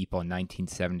dive deep on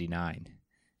 1979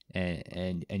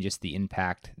 and just the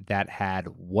impact that had,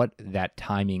 what that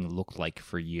timing looked like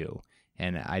for you.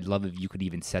 And I'd love if you could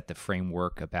even set the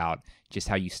framework about just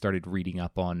how you started reading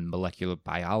up on molecular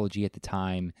biology at the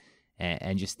time,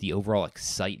 and just the overall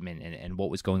excitement and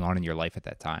what was going on in your life at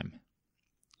that time.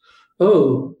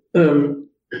 Oh, yeah,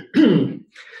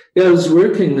 I was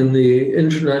working in the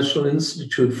International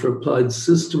Institute for Applied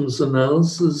Systems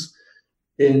Analysis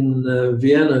in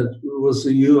Vienna. It was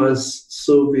a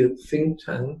US-Soviet think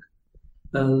tank.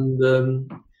 And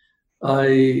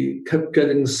I kept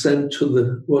getting sent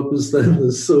to what was then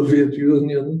the Soviet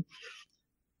Union,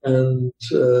 and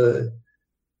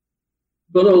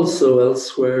but also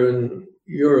elsewhere in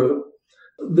Europe.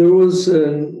 There was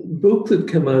a book that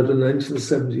came out in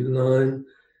 1979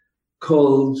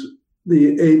 called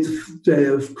The Eighth Day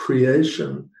of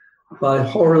Creation by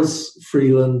Horace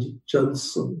Freeland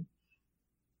Judson.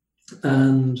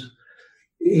 And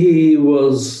he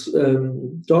was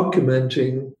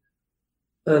documenting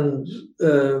and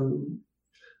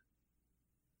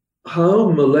how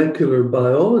molecular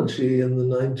biology in the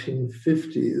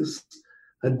 1950s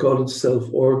had got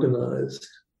itself organized,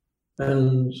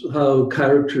 and how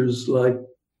characters like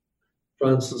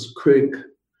Francis Crick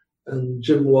and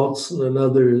Jim Watson and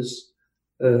others,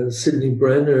 Sidney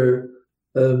Brenner,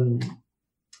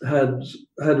 had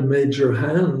a major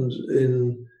hand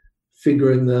in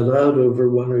figuring that out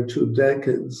over 1 or 2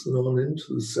 decades and on into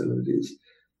the 70s.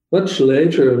 Much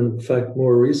later, in fact,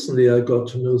 more recently, I got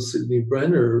to know Sidney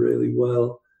Brenner really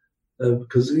well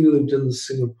because he lived in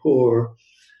Singapore.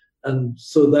 And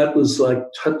so that was like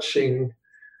touching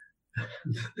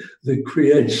the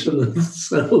creation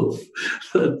itself,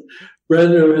 that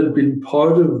Brenner had been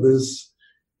part of this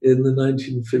in the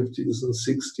 1950s and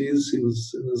 60s. He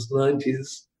was in his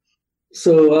 90s.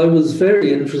 So I was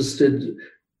very interested.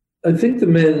 I think the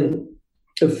main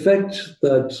effect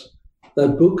that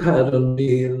book had on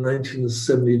me in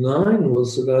 1979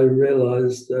 was that I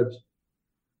realized that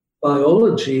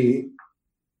biology,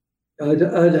 I'd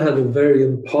had a very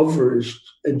impoverished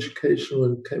education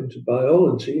when it came to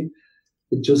biology.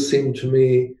 It just seemed to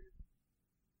me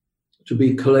to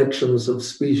be collections of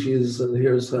species, and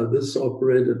here's how this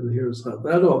operated, and here's how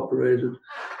that operated.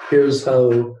 Here's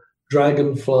how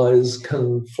dragonflies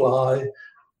can fly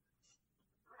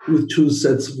with 2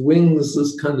 sets of wings,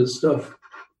 this kind of stuff.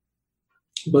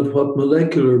 But what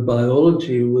molecular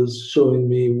biology was showing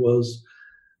me was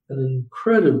an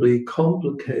incredibly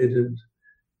complicated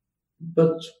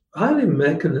but highly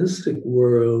mechanistic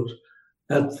world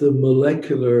at the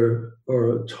molecular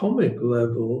or atomic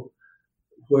level,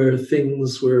 where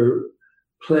things were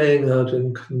playing out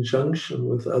in conjunction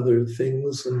with other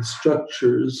things and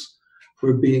structures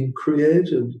were being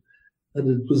created.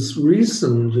 And it was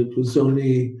recent, it was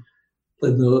only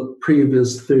in the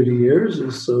previous 30 years or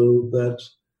so that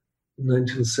in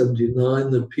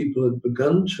 1979 that people had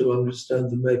begun to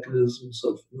understand the mechanisms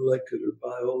of molecular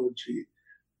biology.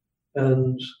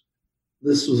 And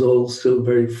this was all still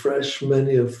very fresh.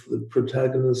 Many of the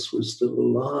protagonists were still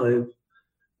alive.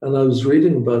 And I was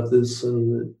reading about this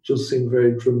and it just seemed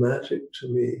very dramatic to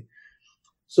me.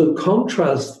 So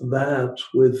contrast that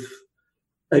with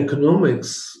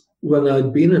economics. When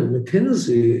I'd been at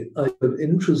McKinsey, I got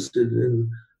interested in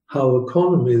how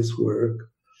economies work.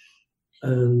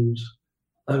 And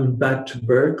I went back to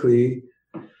Berkeley.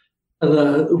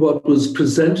 And what was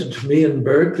presented to me in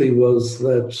Berkeley was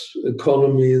that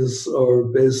economies are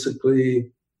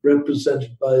basically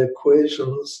represented by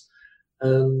equations.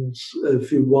 And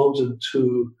if you wanted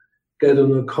to get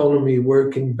an economy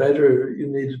working better, you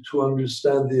needed to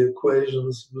understand the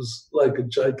equations. It was like a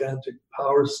gigantic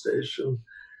power station.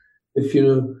 If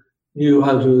you knew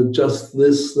how to adjust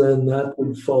this, then that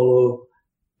would follow.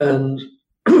 And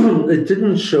it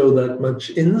didn't show that much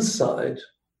insight.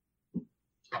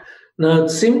 Now, it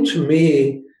seemed to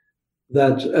me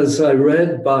that as I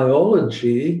read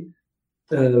biology,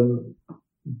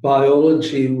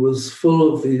 biology was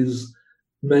full of these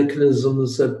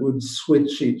mechanisms that would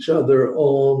switch each other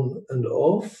on and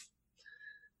off.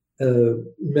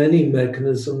 Many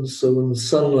mechanisms. So in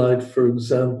sunlight, for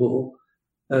example,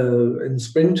 in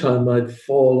springtime might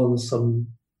fall on some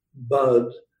bud,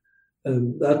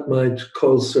 and that might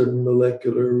cause certain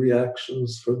molecular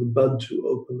reactions for the bud to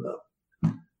open up.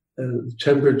 The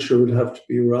temperature would have to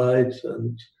be right,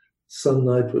 and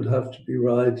sunlight would have to be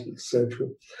right, etc.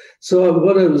 So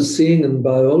what I was seeing in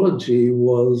biology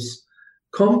was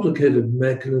complicated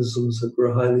mechanisms that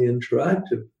were highly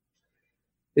interactive.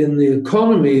 In the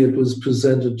economy, it was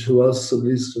presented to us, at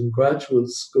least in graduate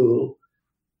school,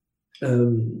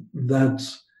 that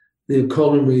the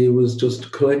economy was just a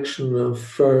collection of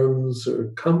firms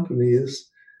or companies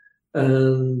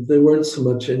and they weren't so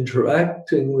much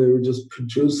interacting, they were just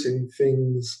producing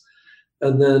things.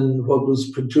 And then what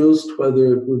was produced,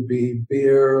 whether it would be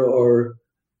beer or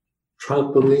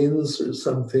trampolines or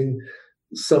something,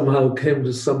 somehow came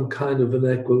to some kind of an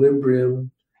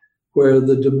equilibrium where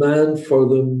the demand for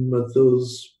them at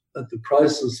the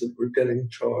prices that were getting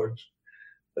charged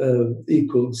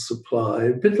equaled supply,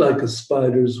 a bit like a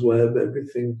spider's web.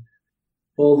 Everything,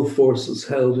 all the forces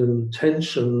held in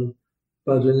tension,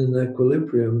 but in an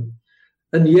equilibrium.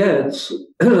 And yet,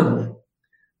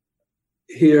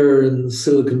 here in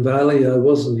Silicon Valley, I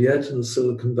wasn't yet in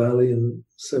Silicon Valley in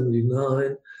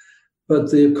 '79,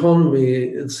 but the economy,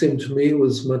 it seemed to me,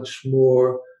 was much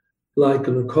more like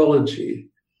an ecology.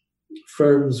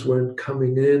 Firms weren't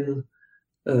coming in.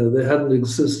 They hadn't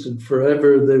existed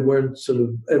forever. They weren't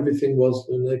everything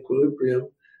wasn't in equilibrium.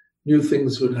 New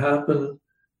things would happen,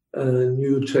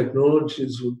 new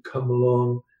technologies would come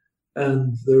along,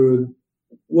 and there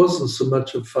wasn't so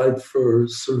much a fight for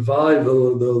survival,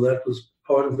 although that was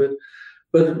part of it,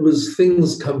 but it was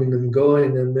things coming and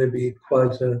going and maybe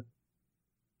quite a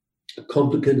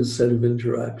complicated set of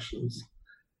interactions.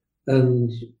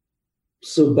 And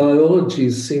so biology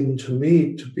seemed to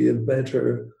me to be a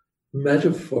better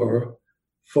metaphor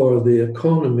for the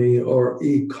economy, or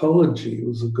ecology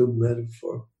was a good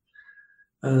metaphor.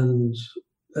 And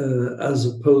as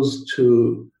opposed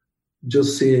to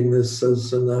just seeing this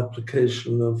as an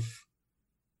application of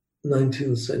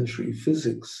 19th century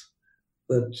physics,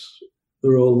 that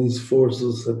there are all these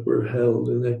forces that were held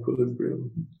in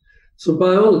equilibrium. So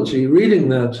biology, reading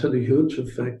that had a huge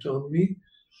effect on me.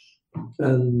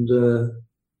 And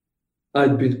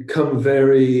I'd become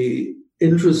very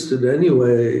interested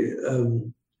anyway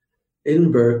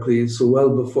in Berkeley, so well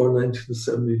before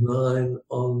 1979,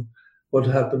 on what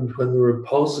happened when there were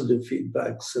positive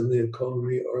feedbacks in the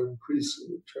economy or increasing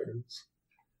returns.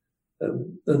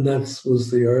 And that was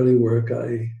the early work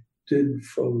I did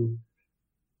from,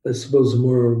 I suppose, a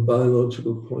more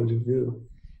biological point of view.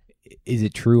 Is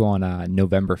it true on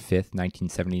November 5th,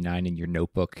 1979, in your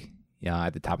notebook,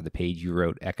 at the top of the page, you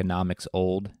wrote economics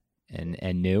old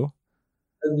and new?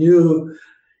 And new,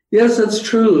 yes, that's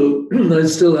true. I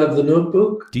still have the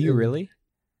notebook. Do you really?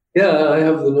 Yeah, I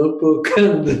have the notebook,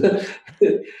 and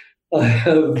I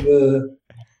have,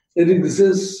 it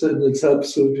exists, and it's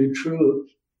absolutely true.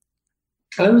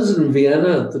 I was in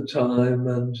Vienna at the time,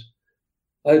 and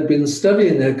I'd been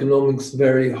studying economics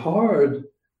very hard.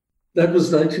 That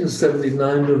was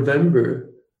 1979, November.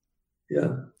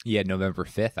 Yeah. Yeah, November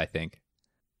 5th, I think.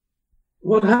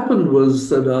 What happened was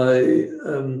that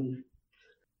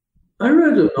I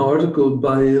read an article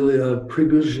by Ilya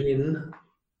Prigozhin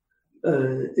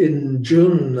in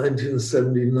June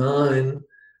 1979,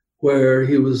 where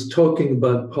he was talking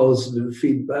about positive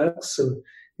feedbacks, and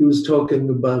he was talking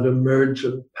about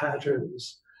emergent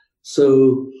patterns.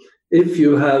 So if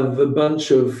you have a bunch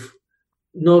of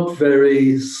not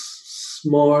very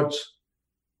smart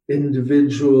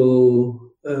individual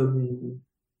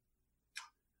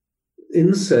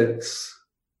insects,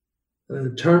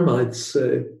 termites,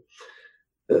 say,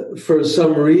 for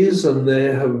some reason they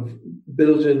have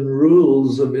built-in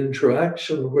rules of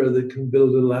interaction where they can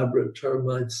build elaborate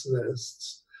termites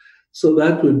nests. So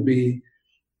that would be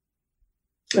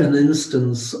an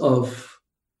instance of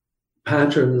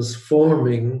patterns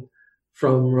forming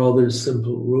from rather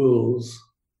simple rules.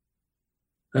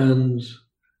 And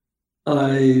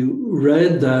I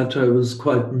read that, I was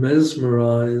quite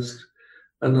mesmerized,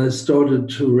 and I started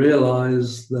to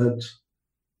realize that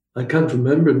I can't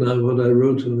remember now what I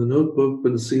wrote in the notebook,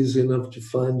 but it's easy enough to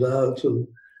find out.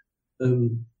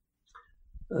 And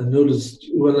I noticed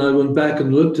when I went back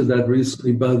and looked at that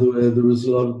recently, by the way, there was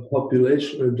a lot of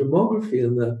population or demography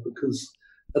in that, because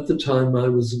at the time I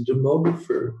was a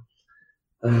demographer.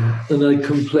 And I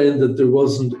complained that there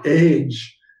wasn't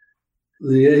age.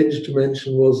 The age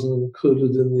dimension wasn't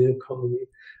included in the economy.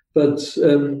 But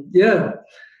yeah.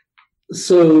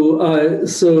 So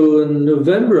in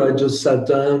November, I just sat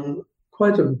down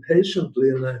quite impatiently,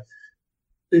 and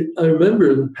I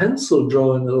remember in pencil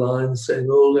drawing a line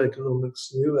saying old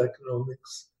economics, new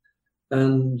economics.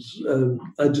 And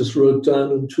I just wrote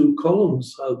down in 2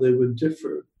 columns how they would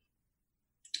differ.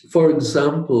 For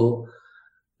example,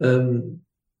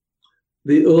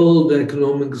 the old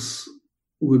economics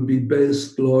would be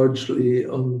based largely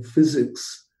on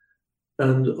physics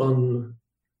and on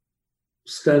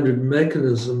standard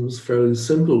mechanisms, fairly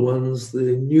simple ones.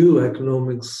 The new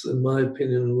economics, in my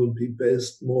opinion, would be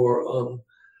based more on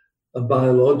a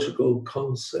biological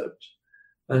concept,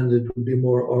 and it would be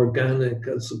more organic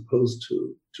as opposed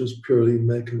to just purely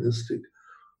mechanistic.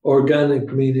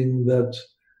 Organic meaning that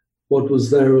what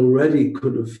was there already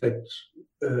could affect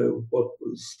what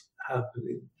was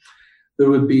happening. There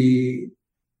would be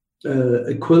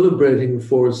equilibrating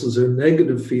forces or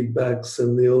negative feedbacks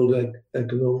in the old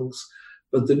economics,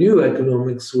 but the new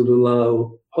economics would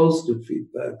allow positive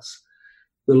feedbacks.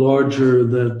 The larger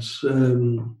that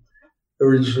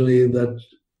originally that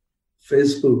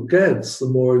Facebook gets, the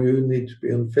more you need to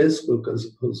be on Facebook as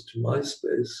opposed to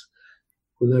MySpace,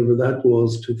 whenever that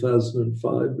was,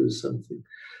 2005 or something.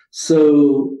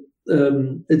 So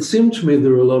it seemed to me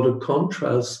there were a lot of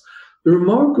contrasts. The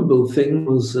remarkable thing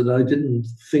was that I didn't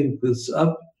think this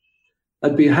up.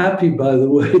 I'd be happy, by the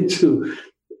way, to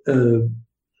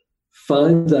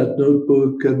find that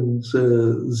notebook and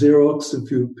Xerox a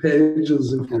few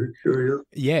pages if you're curious.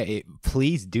 Yeah,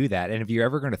 please do that. And if you're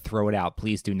ever going to throw it out,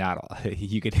 please do not.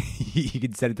 You could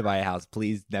send it to my house.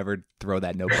 Please never throw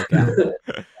that notebook out.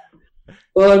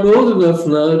 Well, I'm old enough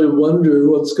now to wonder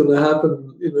what's going to happen,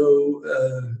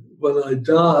 when I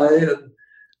die.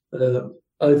 And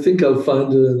I think I'll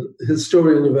find a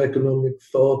historian of economic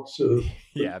thought.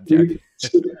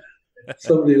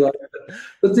 Somebody like that.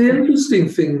 But the interesting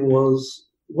thing was,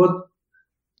 what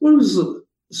was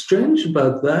strange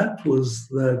about that was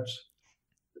that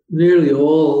nearly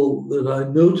all that I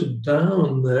noted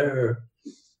down there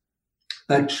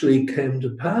actually came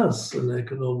to pass in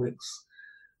economics.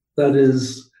 That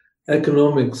is,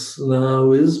 economics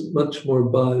now is much more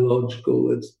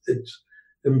biological. It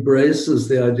embraces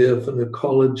the idea of an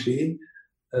ecology.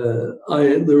 There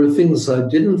were things I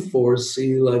didn't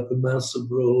foresee, like the massive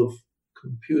role of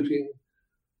computing.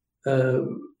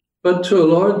 But to a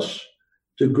large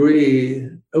degree,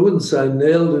 I wouldn't say I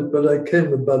nailed it, but I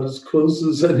came about as close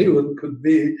as anyone could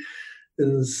be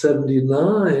in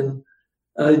 79.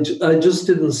 I just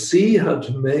didn't see how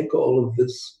to make all of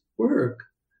this work.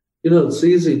 It's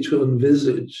easy to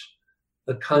envisage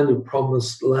a kind of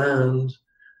promised land,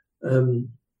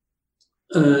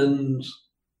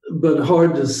 but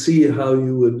hard to see how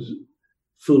you would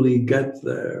fully get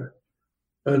there.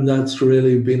 And that's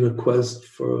really been a quest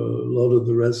for a lot of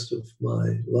the rest of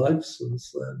my life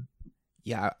since then.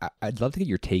 Yeah, I'd love to get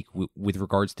your take with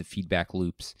regards to feedback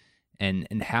loops and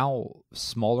how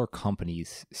smaller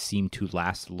companies seem to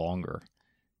last longer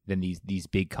than these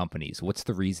big companies. What's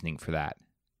the reasoning for that?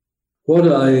 What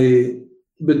I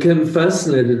became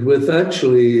fascinated with,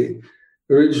 actually,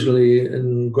 originally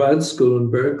in grad school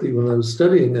in Berkeley, when I was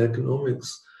studying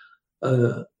economics,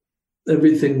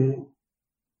 everything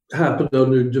happened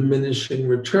under diminishing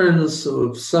returns.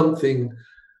 So if something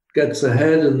gets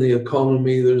ahead in the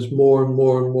economy, there's more and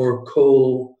more and more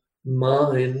coal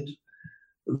mined,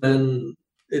 then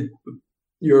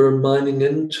you're mining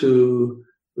into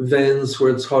veins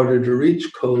where it's harder to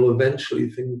reach coal. Eventually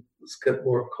things get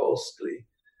more costly.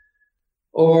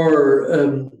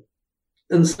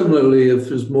 And similarly, if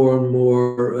there's more and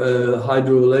more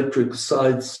hydroelectric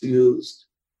sites used,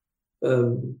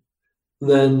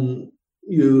 then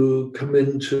you come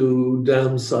into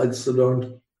dam sites that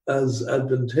aren't as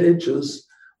advantageous.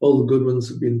 All the good ones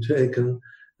have been taken.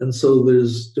 And so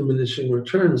there's diminishing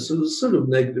returns. So there's sort of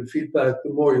negative feedback.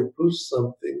 The more you push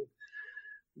something,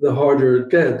 the harder it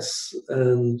gets.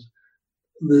 And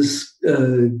this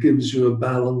gives you a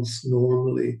balance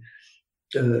normally.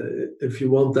 If you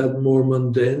want that more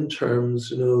mundane terms,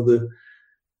 the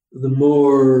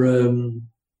more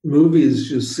movies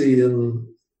you see in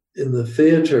the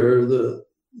theater, the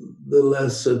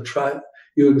less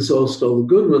you exhaust all the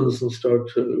good ones and start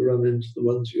to run into the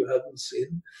ones you haven't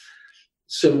seen.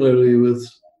 Similarly with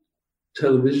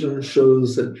television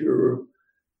shows that you're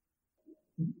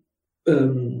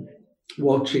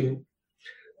watching.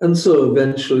 And so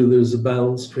eventually there's a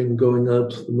balance between going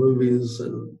out to the movies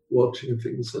and watching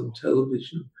things on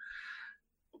television.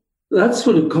 That's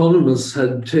what economists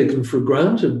had taken for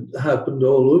granted happened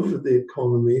all over the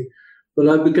economy. But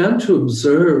I began to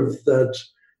observe that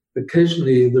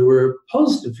occasionally there were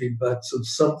positive feedbacks if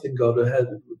something got ahead,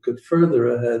 it would get further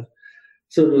ahead.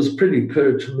 So it was pretty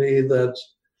clear to me that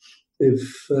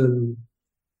if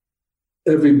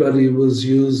everybody was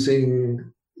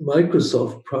using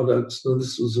Microsoft products, now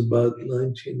this was about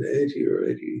 1980 or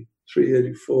 83,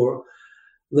 84,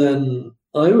 then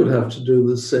I would have to do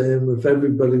the same. If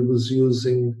everybody was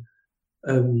using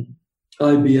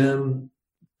IBM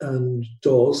and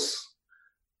DOS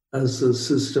as a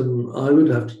system, I would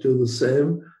have to do the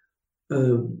same.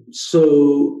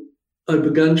 So I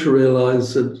began to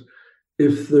realize that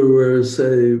if there were,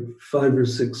 say, 5 or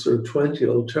 6 or 20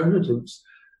 alternatives,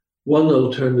 one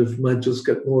alternative might just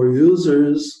get more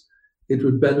users. It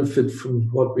would benefit from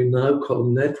what we now call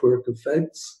network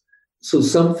effects. So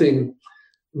something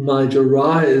might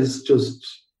arise just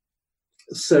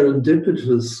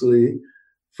serendipitously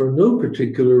for no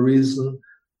particular reason.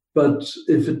 But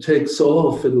if it takes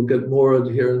off, it'll get more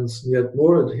adherents and yet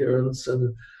more adherents,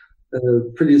 and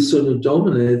pretty soon it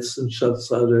dominates and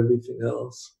shuts out everything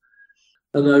else.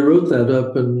 And I wrote that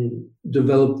up and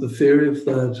developed the theory of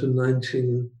that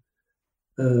in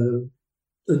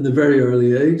the very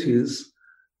early 80s.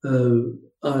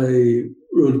 I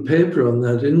wrote a paper on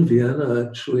that in Vienna,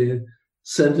 actually,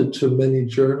 sent it to many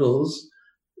journals.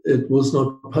 It was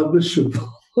not publishable.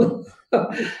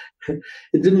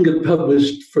 It didn't get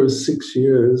published for 6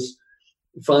 years.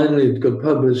 Finally, it got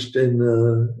published in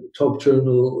a top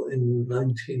journal in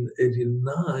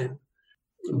 1989.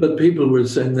 But people were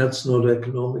saying that's not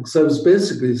economics. I was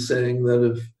basically saying that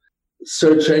if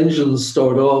search engines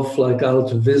start off like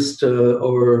Alta Vista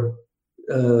or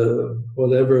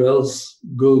whatever else,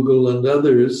 Google and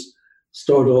others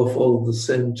start off all at the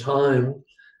same time,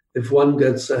 if one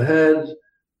gets ahead,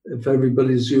 if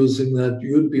everybody's using that,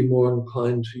 you'd be more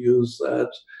inclined to use that.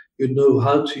 You'd know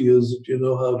how to use it. You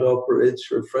know how it operates.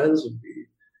 Your friends would be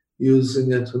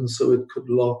using it, and so it could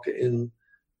lock in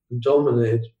and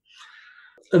dominate.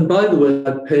 And by the way,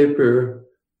 that paper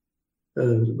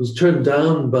was turned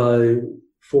down by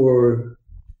 4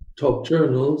 top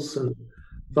journals and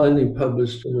finally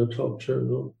published in a top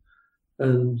journal.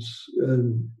 And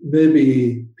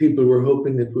maybe people were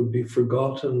hoping it would be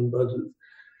forgotten, but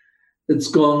it's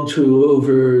gone to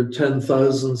over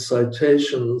 10,000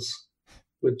 citations,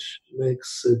 which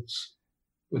makes it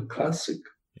a classic.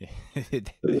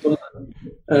 It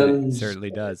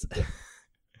certainly does.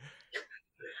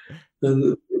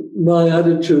 And my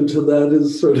attitude to that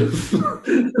is sort of,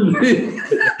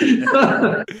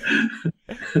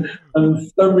 I'm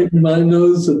thumbing my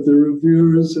nose at the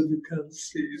reviewers, if you can't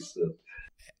see. So.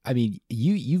 I mean,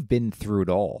 you've been through it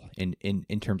all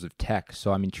in terms of tech,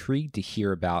 so I'm intrigued to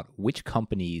hear about which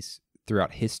companies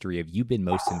throughout history have you been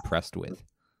most impressed with?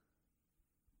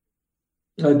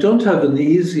 I don't have an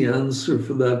easy answer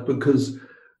for that because,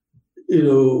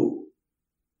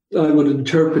 I would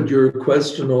interpret your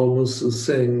question almost as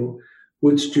saying,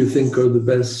 which do you think are the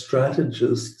best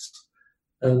strategists?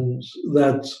 And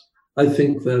that, I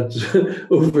think that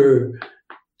over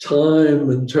time,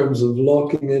 in terms of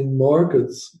locking in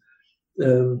markets,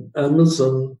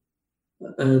 Amazon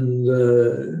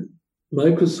and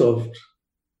Microsoft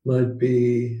might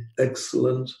be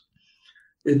excellent.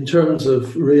 In terms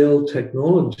of real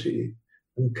technology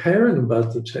and caring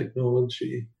about the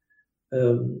technology,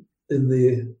 in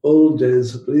the old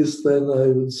days, at least then, I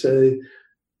would say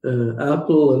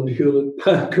Apple and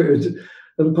Hewlett-Packard,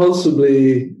 and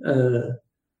possibly a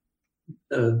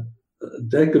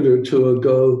decade or two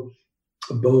ago,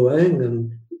 Boeing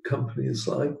and companies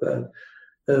like that.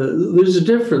 There's a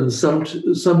difference.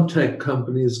 Some tech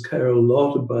companies care a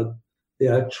lot about the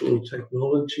actual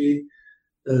technology.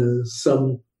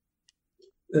 Some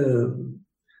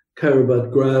care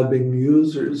about grabbing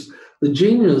users. The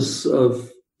genius of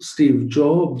Steve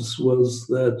Jobs was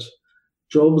that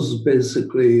Jobs was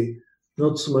basically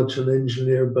not so much an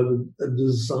engineer, but a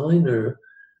designer,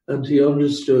 and he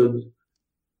understood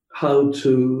how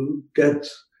to get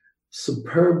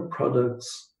superb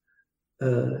products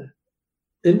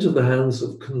into the hands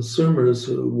of consumers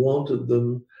who wanted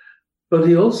them. But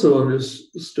he also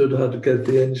understood how to get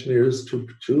the engineers to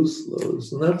produce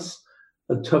those. And that's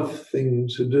a tough thing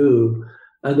to do.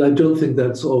 And I don't think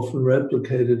that's often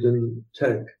replicated in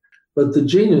tech. But the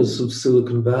genius of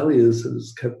Silicon Valley is that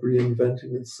it's kept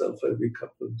reinventing itself every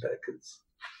couple of decades.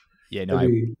 Yeah, no,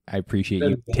 I appreciate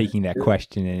you taking that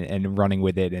question and running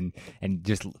with it and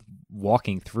just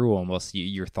walking through almost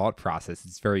your thought process.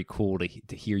 It's very cool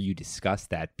to hear you discuss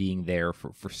that, being there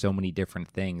for so many different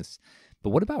things. But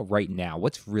what about right now?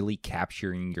 What's really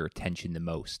capturing your attention the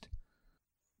most?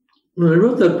 When I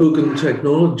wrote that book on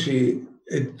technology,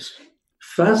 it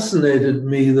fascinated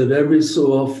me that every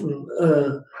so often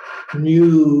a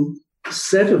new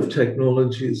set of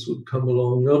technologies would come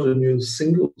along, not a new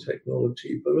single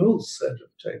technology, but a whole set of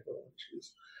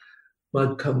technologies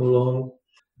might come along.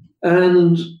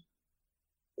 And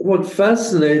what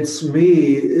fascinates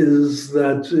me is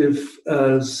that if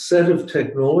a set of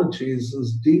technologies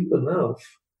is deep enough,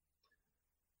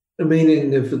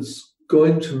 meaning if it's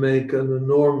going to make an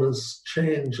enormous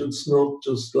change, it's not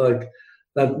just like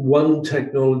that one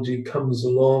technology comes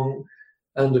along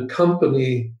and a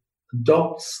company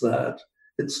adopts that.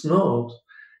 It's not.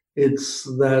 It's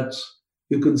that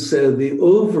you could say the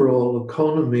overall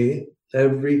economy,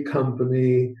 every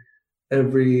company,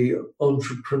 every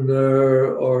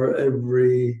entrepreneur or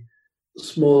every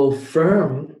small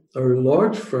firm or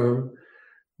large firm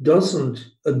doesn't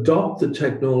adopt the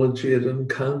technology, it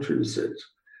encounters it.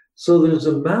 So there's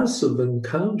a massive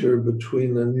encounter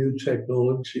between a new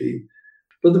technology.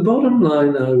 But the bottom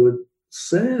line I would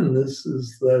say in this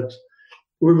is that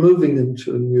we're moving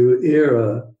into a new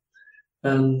era.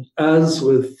 And as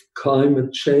with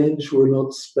climate change, we're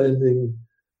not spending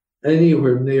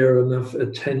anywhere near enough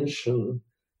attention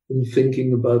in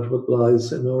thinking about what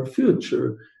lies in our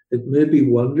future. It may be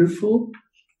wonderful,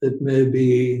 it may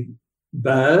be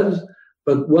bad,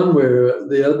 but one way or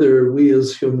the other, we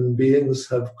as human beings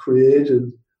have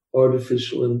created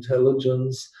artificial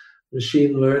intelligence,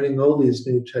 machine learning, all these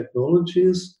new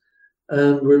technologies,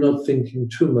 and we're not thinking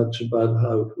too much about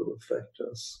how it will affect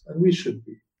us, and we should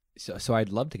be. So I'd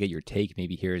love to get your take.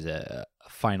 Maybe here's a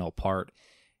final part.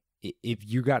 If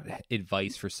you got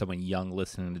advice for someone young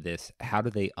listening to this, how do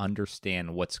they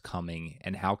understand what's coming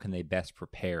and how can they best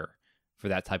prepare for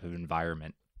that type of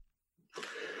environment?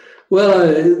 Well,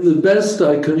 the best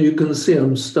you can see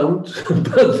I'm stumped,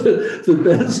 but the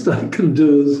best I can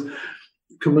do is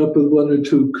come up with one or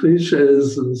two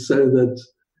cliches and say that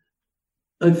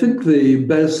I think the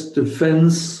best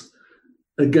defense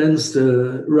against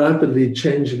a rapidly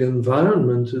changing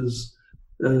environment is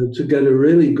to get a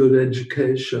really good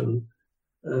education,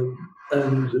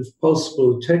 and if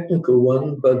possible, a technical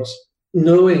one, but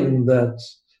knowing that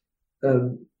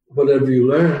whatever you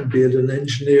learn, be it in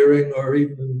engineering or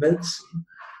even in medicine,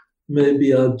 may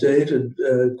be outdated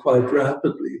quite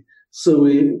rapidly. So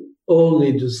we all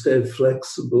need to stay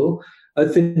flexible. I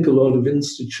think a lot of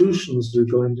institutions are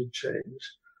going to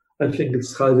change. I think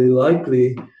it's highly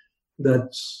likely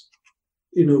that,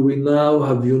 we now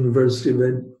have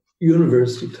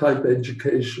university-type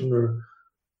education or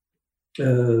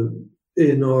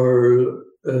in our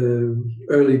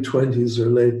early 20s or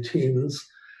late teens.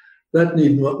 That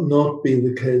need not be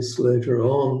the case later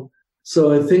on.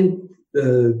 So I think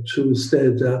to stay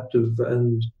adaptive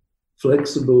and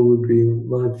flexible would be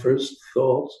my first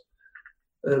thought.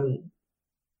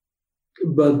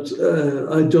 But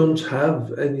I don't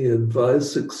have any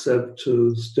advice except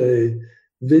to stay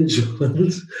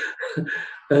vigilant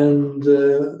and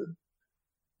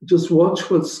just watch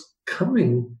what's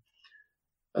coming.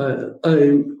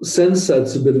 I sense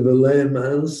that's a bit of a lame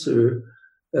answer.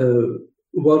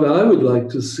 What I would like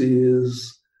to see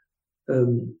is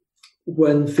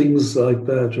when things like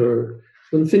that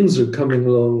when things are coming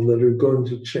along that are going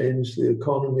to change the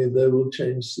economy, they will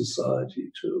change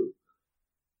society too.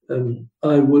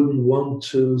 I wouldn't want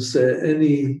to say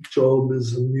any job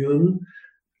is immune.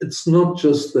 It's not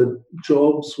just that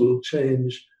jobs will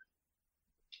change.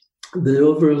 The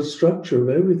overall structure of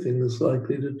everything is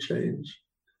likely to change.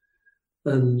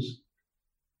 And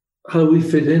how we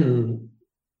fit in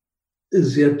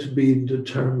is yet to be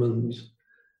determined.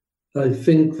 I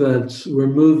think that we're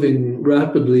moving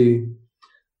rapidly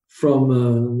from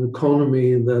an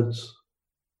economy that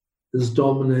is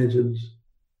dominated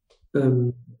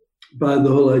by the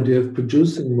whole idea of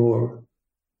producing more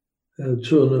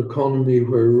to an economy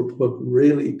where what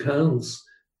really counts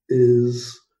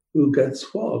is who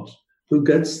gets what, who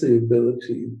gets the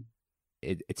ability.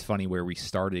 It's funny where we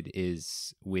started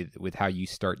is with how you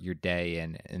start your day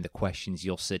and the questions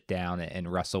you'll sit down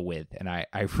and wrestle with. And I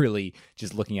really,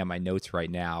 just looking at my notes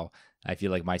right now, I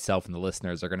feel like myself and the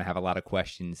listeners are going to have a lot of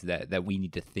questions that we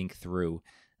need to think through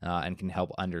and can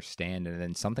help understand. And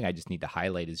then something I just need to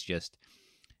highlight is just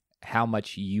how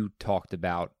much you talked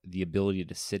about the ability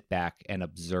to sit back and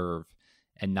observe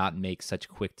and not make such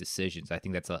quick decisions. I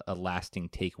think that's a lasting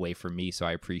takeaway for me. So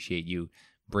I appreciate you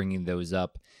bringing those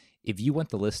up. If you want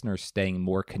the listeners staying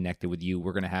more connected with you,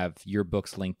 we're going to have your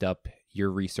books linked up, your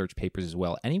research papers as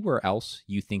well. Anywhere else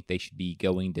you think they should be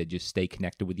going to just stay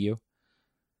connected with you?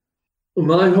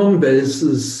 My home base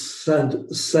is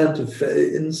Santa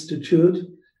Fe Institute.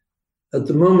 At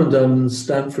the moment, I'm in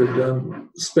Stanford.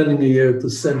 I'm spending a year at the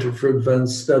Center for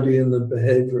Advanced Study in the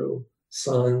Behavioral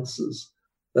Sciences.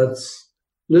 That's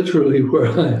literally where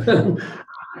I am,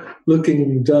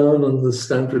 looking down on the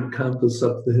Stanford campus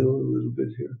up the hill a little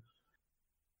bit here.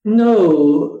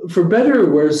 No, for better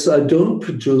or worse, I don't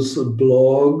produce a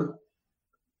blog.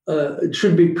 It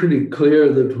should be pretty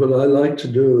clear that what I like to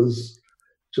do is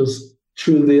just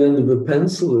chew the end of a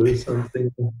pencil or something,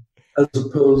 as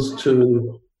opposed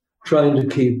to trying to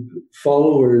keep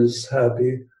followers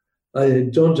happy. I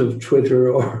don't have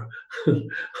Twitter or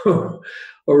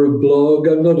a blog.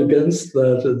 I'm not against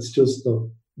that. It's just not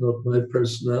my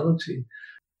personality.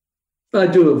 I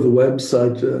do have a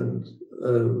website, and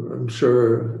I'm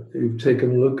sure you've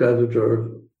taken a look at it,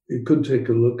 or you could take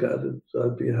a look at it.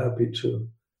 I'd be happy to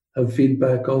have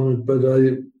feedback on it, but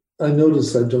I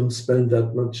notice I don't spend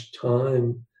that much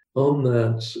time on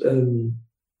that.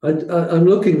 I'm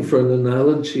looking for an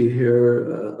analogy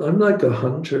here. I'm like a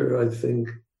hunter, I think,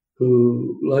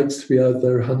 who likes to be out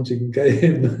there hunting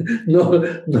game,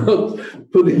 not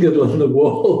putting it on the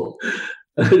wall.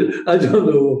 I don't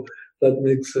know if that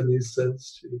makes any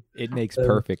sense to you. It makes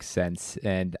perfect sense,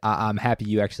 and I'm happy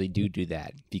you actually do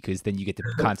that, because then you get to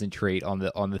concentrate on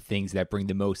the things that bring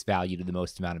the most value to the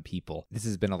most amount of people. This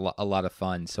has been a lot of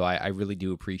fun, so I really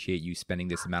do appreciate you spending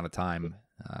this amount of time,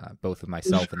 both with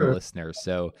myself and the listeners.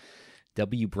 So,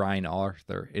 W. Brian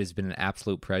Arthur, it has been an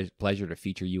absolute pleasure to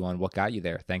feature you on What Got You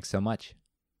There. Thanks so much.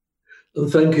 And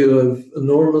thank you. I've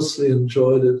enormously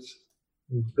enjoyed it.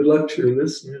 Good luck to your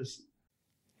listeners.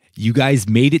 You guys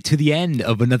made it to the end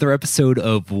of another episode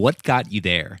of What Got You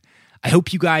There. I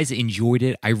hope you guys enjoyed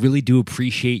it. I really do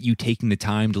appreciate you taking the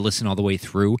time to listen all the way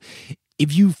through.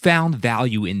 If you found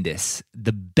value in this,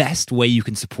 the best way you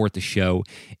can support the show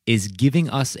is giving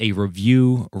us a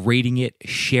review, rating it,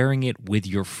 sharing it with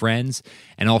your friends,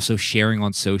 and also sharing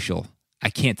on social.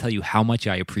 I can't tell you how much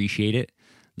I appreciate it.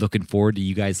 Looking forward to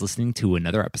you guys listening to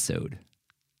another episode.